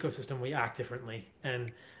part of an ecosystem, we act differently.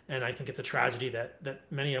 And I think it's a tragedy that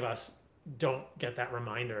many of us don't get that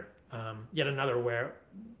reminder. Yet another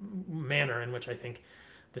manner in which I think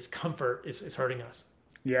this comfort is hurting us.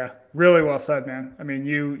 Yeah, really well said, man. I mean,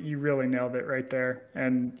 you really nailed it right there.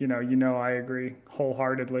 And, I agree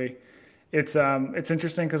wholeheartedly. It's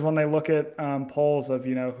interesting because when they look at polls of,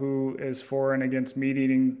 who is for and against meat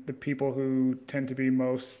eating, the people who tend to be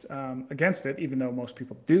most against it, even though most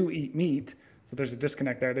people do eat meat, so there's a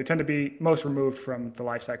disconnect there. They tend to be most removed from the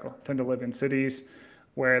life cycle, tend to live in cities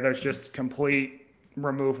where there's just complete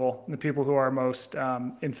removal. The people who are most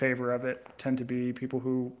in favor of it tend to be people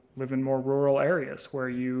who live in more rural areas where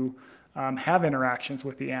you have interactions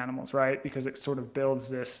with the animals, right? Because it sort of builds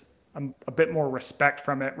this a bit more respect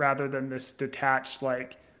from it rather than this detached,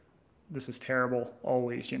 like, this is terrible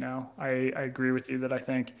always, I agree with you that I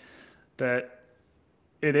think that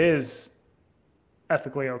it is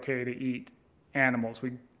ethically okay to eat animals.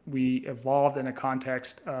 We evolved in a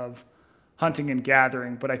context of hunting and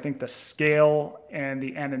gathering, but I think the scale and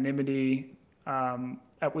the anonymity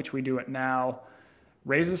at which we do it now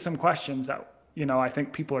raises some questions that, I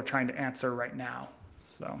think people are trying to answer right now.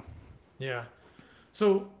 So, yeah.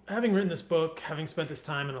 So, having written this book, having spent this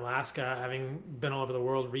time in Alaska, having been all over the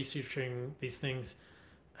world researching these things,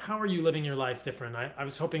 how are you living your life different? I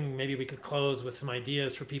was hoping maybe we could close with some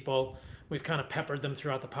ideas for people. We've kind of peppered them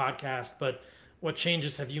throughout the podcast, but what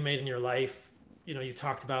changes have you made in your life? You know, you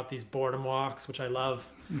talked about these boredom walks, which I love.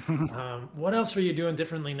 What else are you doing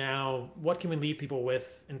differently now? What can we leave people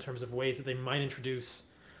with in terms of ways that they might introduce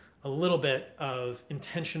a little bit of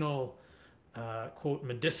intentional, quote,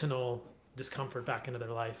 medicinal discomfort back into their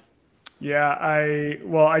life? Yeah, I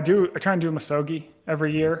try and do Masogi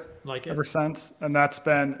every year, Like it? ever since. And that's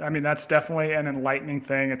definitely an enlightening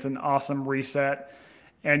thing. It's an awesome reset.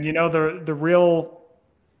 And the real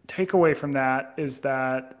takeaway from that is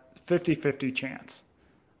that 50-50 chance.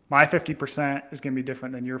 My 50% is going to be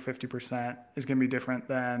different than your 50%, is going to be different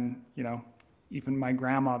than, even my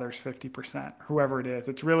grandmother's 50%, whoever it is.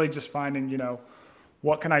 It's really just finding,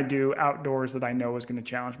 what can I do outdoors that I know is going to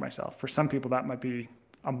challenge myself? For some people, that might be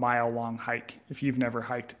a mile long hike. If you've never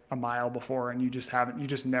hiked a mile before and you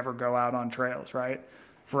just never go out on trails, right?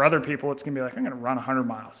 For other people, it's going to be like, I'm going to run 100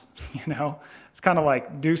 miles. It's kind of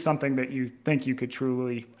like do something that you think you could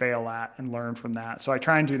truly fail at and learn from that. So I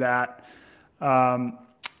try and do that.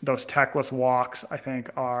 Those techless walks, I think,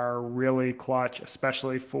 are really clutch,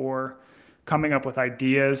 especially for coming up with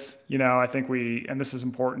ideas. I think and this is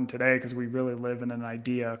important today because we really live in an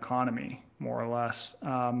idea economy, more or less.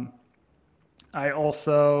 I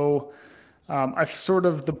also,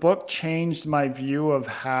 the book changed my view of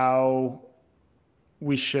how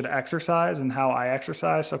we should exercise and how I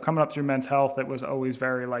exercise. So coming up through Men's Health, it was always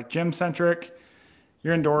very like gym centric.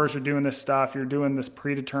 You're indoors, you're doing this stuff, you're doing this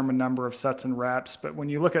predetermined number of sets and reps. But when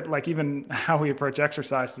you look at like even how we approach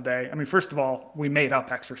exercise today, I mean, first of all, we made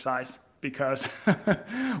up exercise because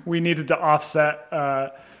we needed to offset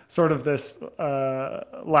sort of this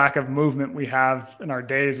lack of movement we have in our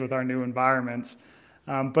days with our new environments.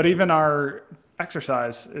 But even our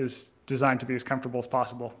exercise is designed to be as comfortable as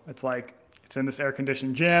possible. It's in this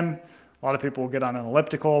air-conditioned gym. A lot of people will get on an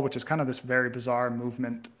elliptical, which is kind of this very bizarre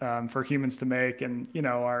movement for humans to make. And,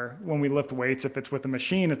 when we lift weights, if it's with a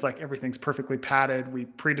machine, it's like everything's perfectly padded. We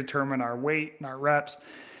predetermine our weight and our reps.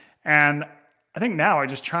 And I think now I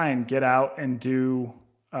just try and get out and do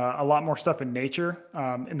a lot more stuff in nature.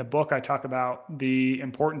 In the book, I talk about the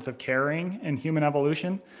importance of carrying in human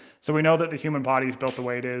evolution. So we know that the human body is built the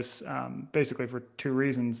way it is, basically for two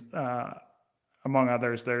reasons. Among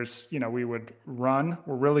others, we would run.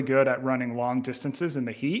 We're really good at running long distances in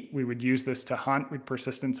the heat. We would use this to hunt. We'd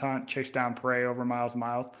persistence hunt, chase down prey over miles and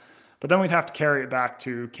miles. But then we'd have to carry it back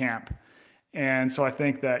to camp. And so I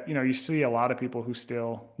think that, you see a lot of people who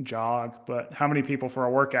still jog, but how many people for a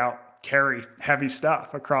workout carry heavy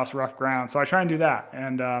stuff across rough ground? So I try and do that.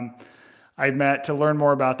 And to learn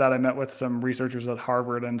more about that, I met with some researchers at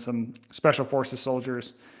Harvard and some special forces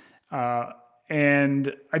soldiers.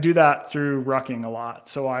 And I do that through rucking a lot.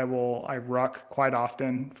 So I ruck quite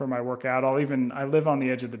often for my workout. I live on the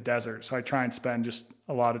edge of the desert, so I try and spend just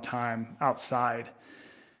a lot of time outside.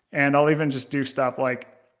 And I'll even just do stuff like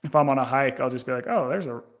if I'm on a hike, I'll just be like, oh, there's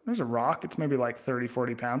a rock. It's maybe like 30,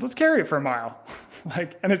 40 pounds. Let's carry it for a mile.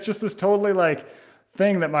 And it's just this totally like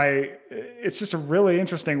thing it's just a really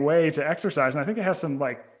interesting way to exercise. And I think it has some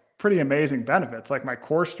like pretty amazing benefits. Like my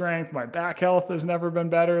core strength, my back health has never been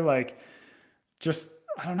better. I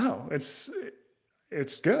don't know. It's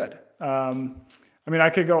good. I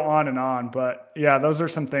could go on and on, but yeah, those are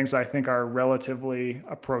some things I think are relatively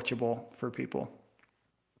approachable for people.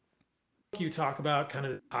 You talk about kind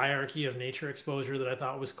of the hierarchy of nature exposure that I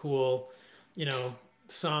thought was cool.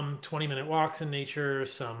 Some 20-minute walks in nature,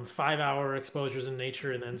 some 5-hour exposures in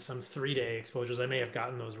nature, and then some 3-day exposures. I may have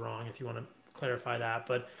gotten those wrong if you want to clarify that.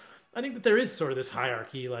 But I think that there is sort of this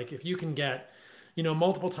hierarchy. Like if you can get,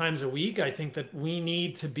 multiple times a week, I think that we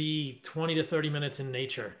need to be 20 to 30 minutes in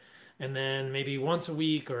nature. And then maybe once a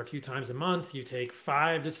week or a few times a month, you take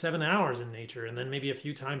 5 to 7 hours in nature. And then maybe a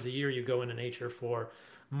few times a year, you go into nature for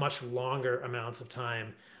much longer amounts of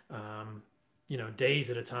time, days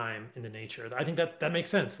at a time in the nature. I think that makes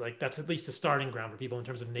sense. Like that's at least a starting ground for people in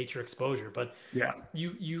terms of nature exposure. But yeah,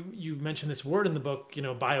 you mentioned this word in the book,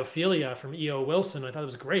 biophilia from E.O. Wilson. I thought it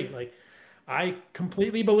was great. Like I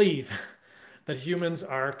completely believe that humans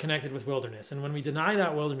are connected with wilderness. And when we deny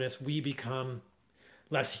that wilderness, we become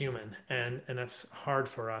less human. And that's hard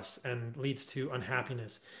for us and leads to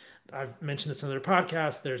unhappiness. I've mentioned this on other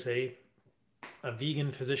podcasts. There's a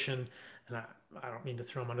vegan physician, and I don't mean to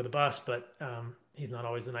throw him under the bus, but he's not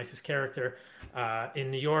always the nicest character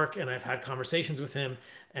in New York. And I've had conversations with him,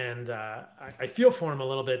 and I feel for him a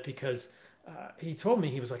little bit because he told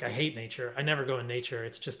me, he was like, I hate nature. I never go in nature.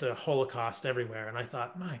 It's just a holocaust everywhere. And I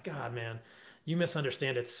thought, my God, man, you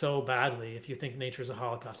misunderstand it so badly if you think nature is a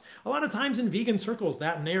holocaust. A lot of times in vegan circles,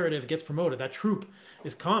 that narrative gets promoted. That trope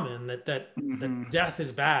is common, that death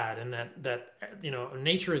is bad, and that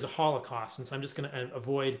nature is a holocaust. And so I'm just going to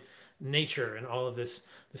avoid nature and all of this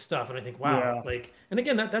stuff. And I think, wow, Yeah. and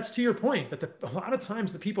again, that's to your point, that a lot of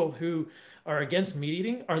times the people who are against meat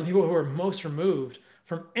eating are the people who are most removed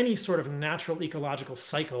from any sort of natural ecological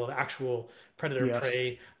cycle of actual predator Yes.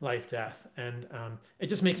 prey, life, death. And it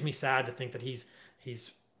just makes me sad to think that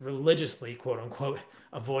he's religiously, quote unquote,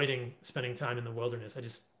 avoiding spending time in the wilderness. I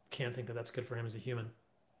just can't think that that's good for him as a human.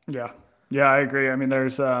 Yeah. Yeah, I agree. I mean,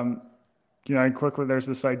 there's, and quickly there's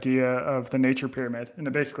this idea of the nature pyramid, and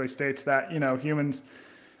it basically states that, humans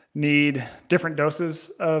need different doses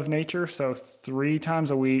of nature. So 3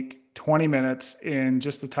 times a week, 20 minutes in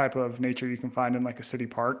just the type of nature you can find in like a city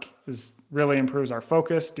park is really improves our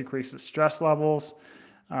focus, decreases stress levels.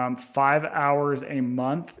 5 hours a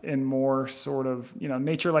month in more sort of,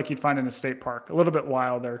 nature like you'd find in a state park, a little bit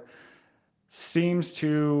wilder, seems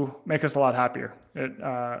to make us a lot happier.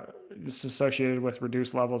 It's associated with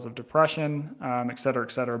reduced levels of depression, et cetera,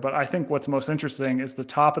 et cetera. But I think what's most interesting is the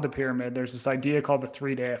top of the pyramid. There's this idea called the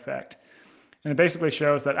 3-day effect. And it basically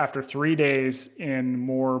shows that after 3 days in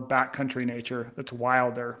more backcountry nature that's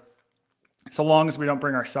wilder, so long as we don't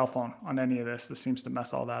bring our cell phone on any of this seems to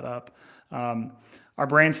mess all that up. Our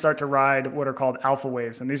brains start to ride what are called alpha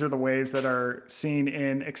waves. And these are the waves that are seen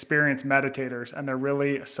in experienced meditators. And they're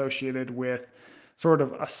really associated with sort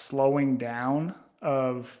of a slowing down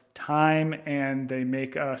of time. And they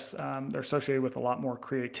make us, they're associated with a lot more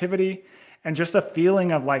creativity and just a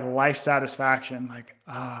feeling of like life satisfaction, like,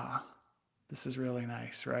 this is really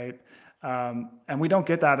nice, right? And we don't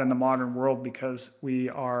get that in the modern world because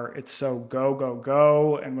it's so go, go,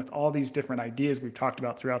 go. And with all these different ideas we've talked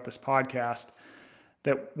about throughout this podcast,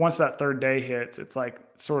 that once that 3rd day hits, it's like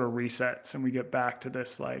sort of resets and we get back to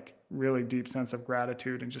this like really deep sense of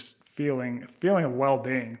gratitude and just feeling of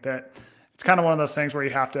well-being. That it's kind of one of those things where you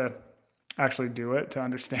have to actually do it to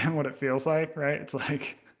understand what it feels like, right? It's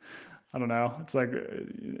like, I don't know. It's like,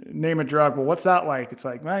 name a drug. Well, what's that like? It's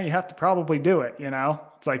like, well, you have to probably do it,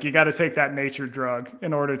 It's like, you got to take that nature drug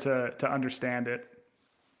in order to understand it.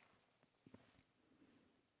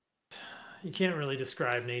 You can't really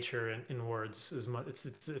describe nature in words as much.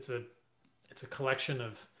 It's a collection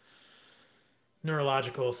of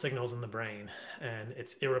neurological signals in the brain, and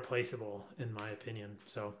it's irreplaceable in my opinion.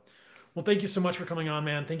 So, well, thank you so much for coming on,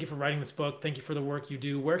 man. Thank you for writing this book. Thank you for the work you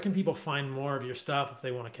do. Where can people find more of your stuff if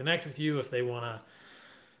they want to connect with you, if they want to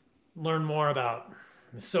learn more about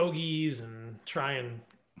Misogis and try and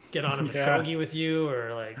get on a Misogi with you,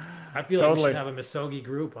 or like, I feel like we should have a Misogi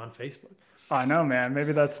group on Facebook. I know, man.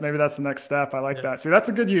 Maybe that's the next step. I like that. See, that's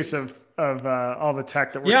a good use of all the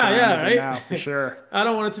tech that we're surrounded with now, for sure. I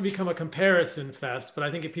don't want it to become a comparison fest, but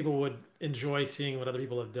I think if people would enjoy seeing what other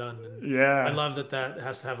people have done. And I love that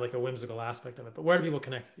has to have like a whimsical aspect of it. But where do people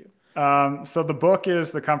connect with you? So the book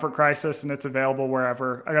is The Comfort Crisis, and it's available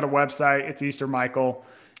wherever. I got a website. It's Easter Michael.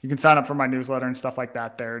 You can sign up for my newsletter and stuff like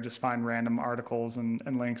that there. Just find random articles and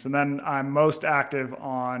links. And then I'm most active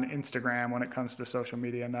on Instagram when it comes to social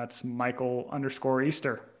media, and that's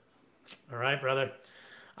Michael_Easter. All right, brother.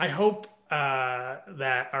 I hope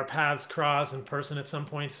that our paths cross in person at some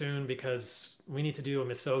point soon, because we need to do a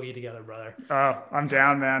Misogi together, brother. Oh, I'm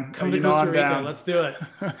down, man. Come to Costa Rica. Let's do it.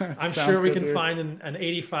 I'm sure we can find an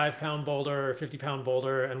 85-pound boulder or 50-pound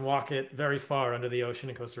boulder and walk it very far under the ocean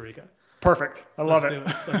in Costa Rica. Perfect. I love it.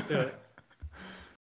 Let's do it.